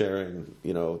 and they're sharing,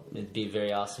 It'd be a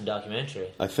very awesome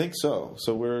documentary. I think so.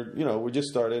 So we just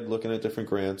started looking at different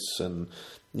grants and,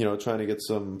 trying to get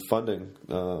some funding,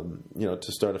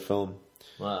 to start a film.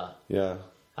 Wow. Yeah.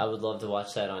 I would love to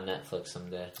watch that on Netflix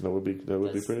someday. That would be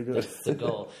pretty good. That's the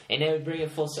goal. And it would bring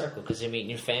it full circle, because you're meeting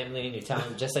your family and your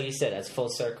time. Just like you said, that's full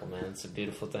circle, man. It's a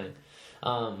beautiful thing.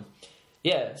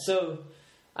 So,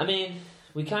 I mean,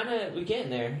 we're getting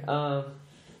there.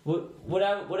 What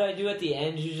I do at the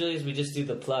end usually is we just do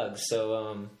the plugs.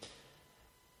 So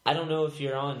I don't know if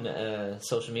you're on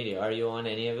social media. Are you on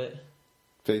any of it?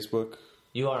 Facebook.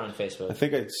 You are on Facebook. I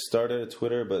think I started a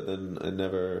Twitter, but then I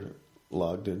never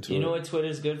logged into it. You know what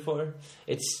Twitter's good for?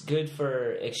 It's good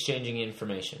for exchanging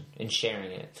information and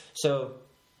sharing it. So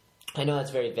I know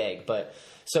that's very vague, but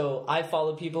so I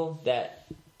follow people that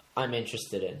I'm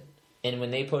interested in. And when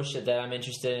they post it that I'm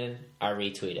interested in, I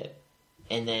retweet it.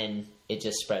 And then it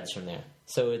just spreads from there.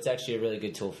 So it's actually a really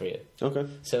good tool for you. Okay.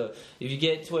 So if you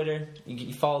get Twitter,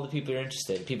 you follow the people you're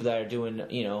interested in, people that are doing,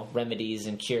 remedies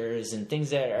and cures and things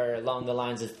that are along the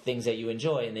lines of things that you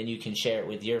enjoy, and then you can share it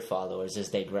with your followers as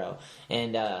they grow.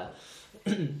 And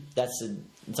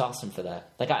it's awesome for that.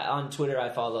 Like on Twitter,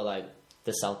 I follow like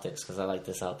the Celtics because I like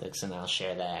the Celtics, and I'll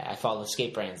share that. I follow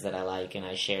skate brands that I like, and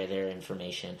I share their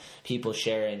information. People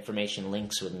share information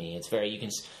links with me. You can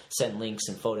send links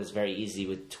and photos very easy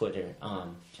with Twitter.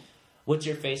 What's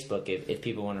your Facebook if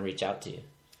people want to reach out to you?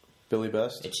 Billy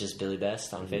Best. It's just Billy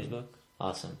Best on Facebook?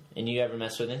 Awesome. And you ever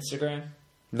mess with Instagram?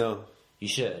 No. You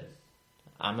should.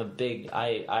 I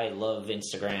love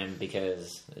Instagram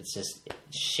because it's just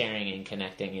sharing and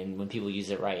connecting, and when people use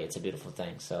it right, it's a beautiful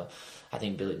thing. So I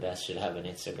think Billy Best should have an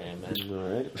Instagram. And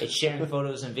all right. It's sharing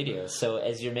photos and videos. So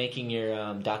as you're making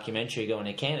your documentary going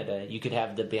to Canada, you could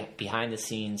have the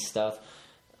behind-the-scenes stuff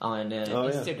on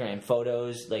Instagram,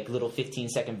 photos, like little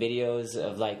 15-second videos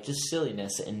of like just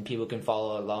silliness, and people can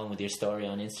follow along with your story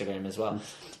on Instagram as well.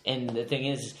 And the thing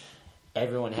is,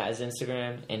 everyone has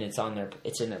Instagram, and it's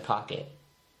in their pocket.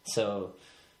 So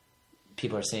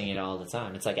people are seeing it all the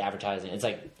time. It's like advertising. It's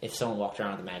like if someone walked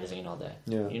around with a magazine all day.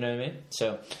 Yeah. You know what I mean?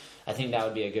 So I think that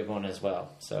would be a good one as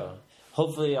well. So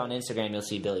hopefully on Instagram you'll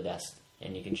see Billy Best,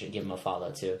 and you can give him a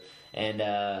follow too. And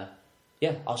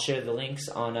I'll share the links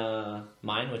on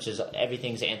mine, which is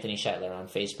everything's Anthony Shetler on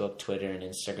Facebook, Twitter, and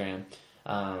Instagram.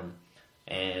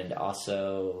 And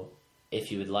also, if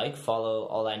you would like, follow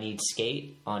All I Need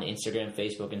Skate on Instagram,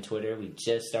 Facebook, and Twitter. We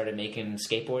just started making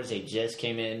skateboards. They just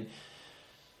came in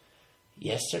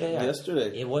yesterday.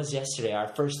 It was yesterday. Our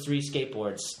first 3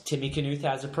 skateboards. Timmy Knuth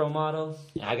has a pro model.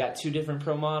 I got 2 different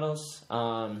pro models.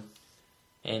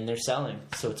 And they're selling.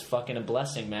 So it's fucking a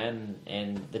blessing, man.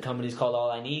 And the company's called All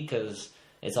I Need because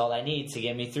it's all I need to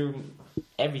get me through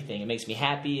everything. It makes me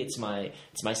happy.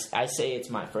 I say it's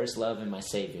my first love and my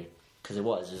savior. Because it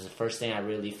was the first thing I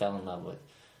really fell in love with.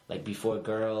 Like before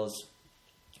girls,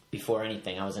 before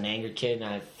anything. I was an angry kid and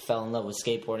I fell in love with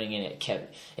skateboarding, and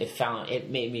it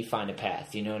made me find a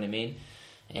path, you know what I mean?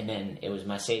 And then it was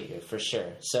my savior for sure.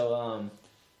 So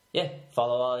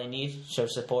follow All I Need, show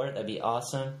support, that'd be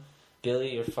awesome.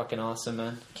 Billy, you're fucking awesome,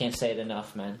 man. Can't say it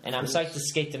enough, man. And I'm psyched to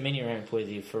skate the mini ramp with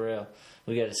you, for real.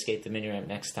 We got to skate the mini ramp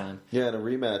next time. Yeah, and a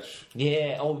rematch.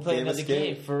 Yeah, we play another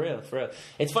game, for real.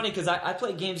 It's funny because I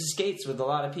play games of skates with a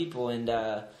lot of people, and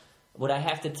what I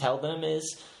have to tell them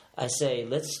is, I say,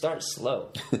 let's start slow.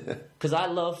 Because I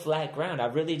love flat ground. I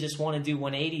really just want to do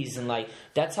 180s, and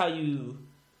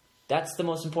that's the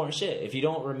most important shit. If you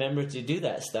don't remember to do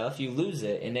that stuff, you lose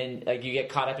it, and then you get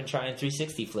caught up in trying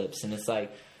 360 flips, and it's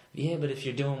like, Yeah, but if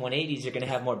you're doing 180s, you're going to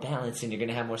have more balance and you're going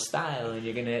to have more style and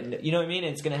you're going to, you know what I mean?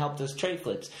 And it's going to help those tray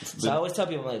flips. So I always tell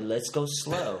people, I'm like, let's go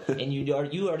slow. And you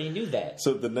already knew that.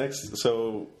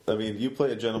 I mean, you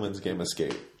play a gentleman's game of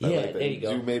skate. Yeah, like there you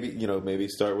go. Do maybe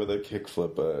start with a kick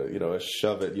flip, a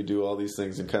shove it. You do all these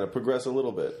things and kind of progress a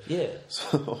little bit. Yeah.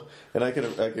 So, and I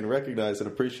can recognize and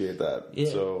appreciate that. Yeah.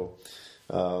 So,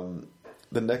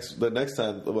 the next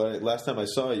time, last time I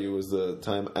saw you was the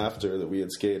time after that we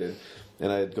had skated.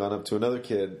 And I had gone up to another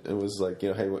kid and was like,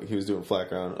 hey, he was doing flat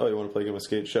ground. Oh, you want to play a game of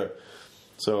skate? Sure.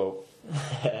 So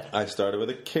I started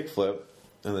with a kick flip,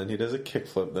 and then he does a kick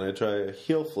flip. Then I try a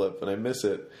heel flip, and I miss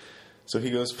it. So he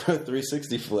goes for a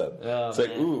 360 flip. Oh, it's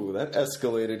like, ooh, that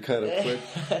escalated kind of quick.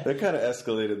 That kind of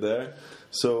escalated there.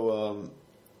 So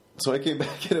I came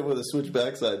back in it with a switch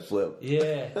backside flip.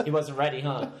 Yeah, he wasn't ready,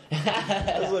 huh?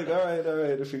 I was like, all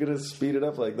right. If you're going to speed it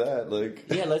up like that,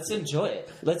 Yeah, let's enjoy it.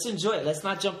 Let's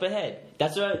not jump ahead.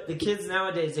 That's why the kids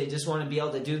nowadays, they just want to be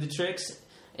able to do the tricks.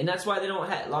 And that's why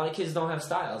a lot of kids don't have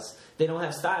styles. They don't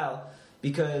have style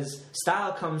because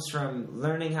style comes from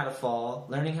learning how to fall,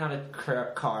 learning how to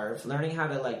carve, learning how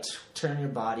to, turn your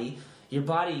body. Your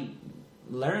body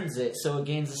learns it, so it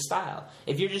gains a style.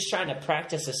 If you're just trying to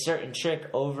practice a certain trick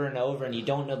over and over and you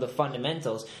don't know the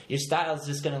fundamentals, your style is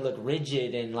just going to look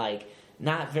rigid and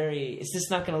it's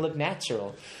just not going to look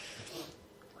natural.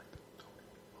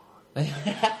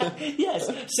 Yes.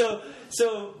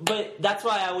 But that's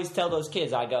why I always tell those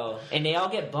kids, I go, and they all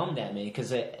get bummed at me because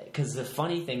the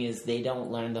funny thing is they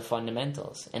don't learn the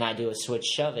fundamentals. And I do a switch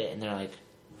shove it, and they're like,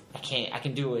 I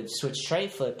can do a switch tray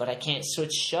flip, but I can't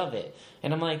switch shove it.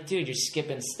 And I'm like, dude, you're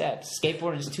skipping steps.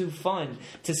 Skateboarding is too fun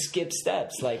to skip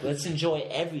steps. Let's enjoy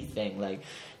everything.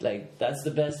 That's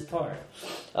the best part.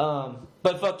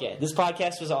 But fuck yeah, this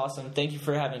podcast was awesome. Thank you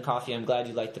for having coffee. I'm glad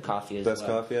you liked the coffee as well. Best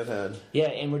coffee I've had. Yeah,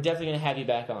 and we're definitely going to have you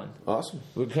back on. Awesome.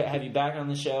 We'll have you back on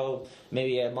the show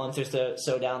maybe a month or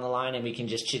so down the line, and we can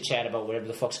just chit-chat about whatever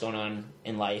the fuck's going on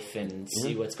in life and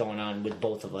see what's going on with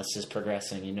both of us as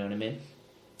progressing, you know what I mean?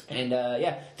 And,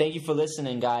 thank you for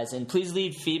listening, guys. And please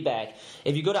leave feedback.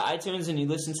 If you go to iTunes and you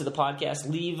listen to the podcast,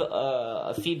 leave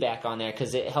a feedback on there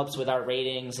because it helps with our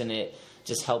ratings and it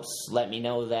just helps let me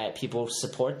know that people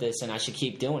support this and I should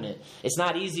keep doing it. It's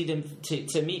not easy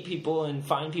to meet people and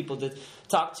find people to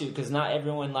talk to because not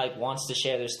everyone, wants to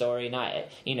share their story.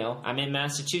 I'm in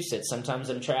Massachusetts. Sometimes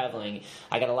I'm traveling.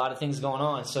 I got a lot of things going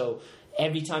on, so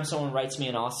every time someone writes me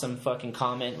an awesome fucking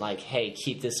comment hey,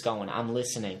 keep this going, I'm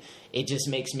listening, it just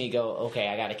makes me go, okay,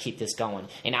 I got to keep this going.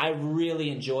 And I really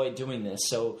enjoy doing this.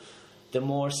 So the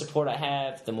more support I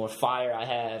have, the more fire I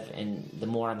have, and the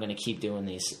more I'm going to keep doing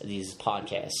these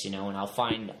podcasts, and I'll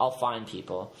find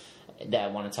people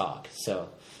that want to talk. So,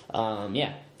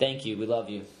 thank you. We love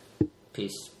you.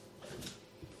 Peace.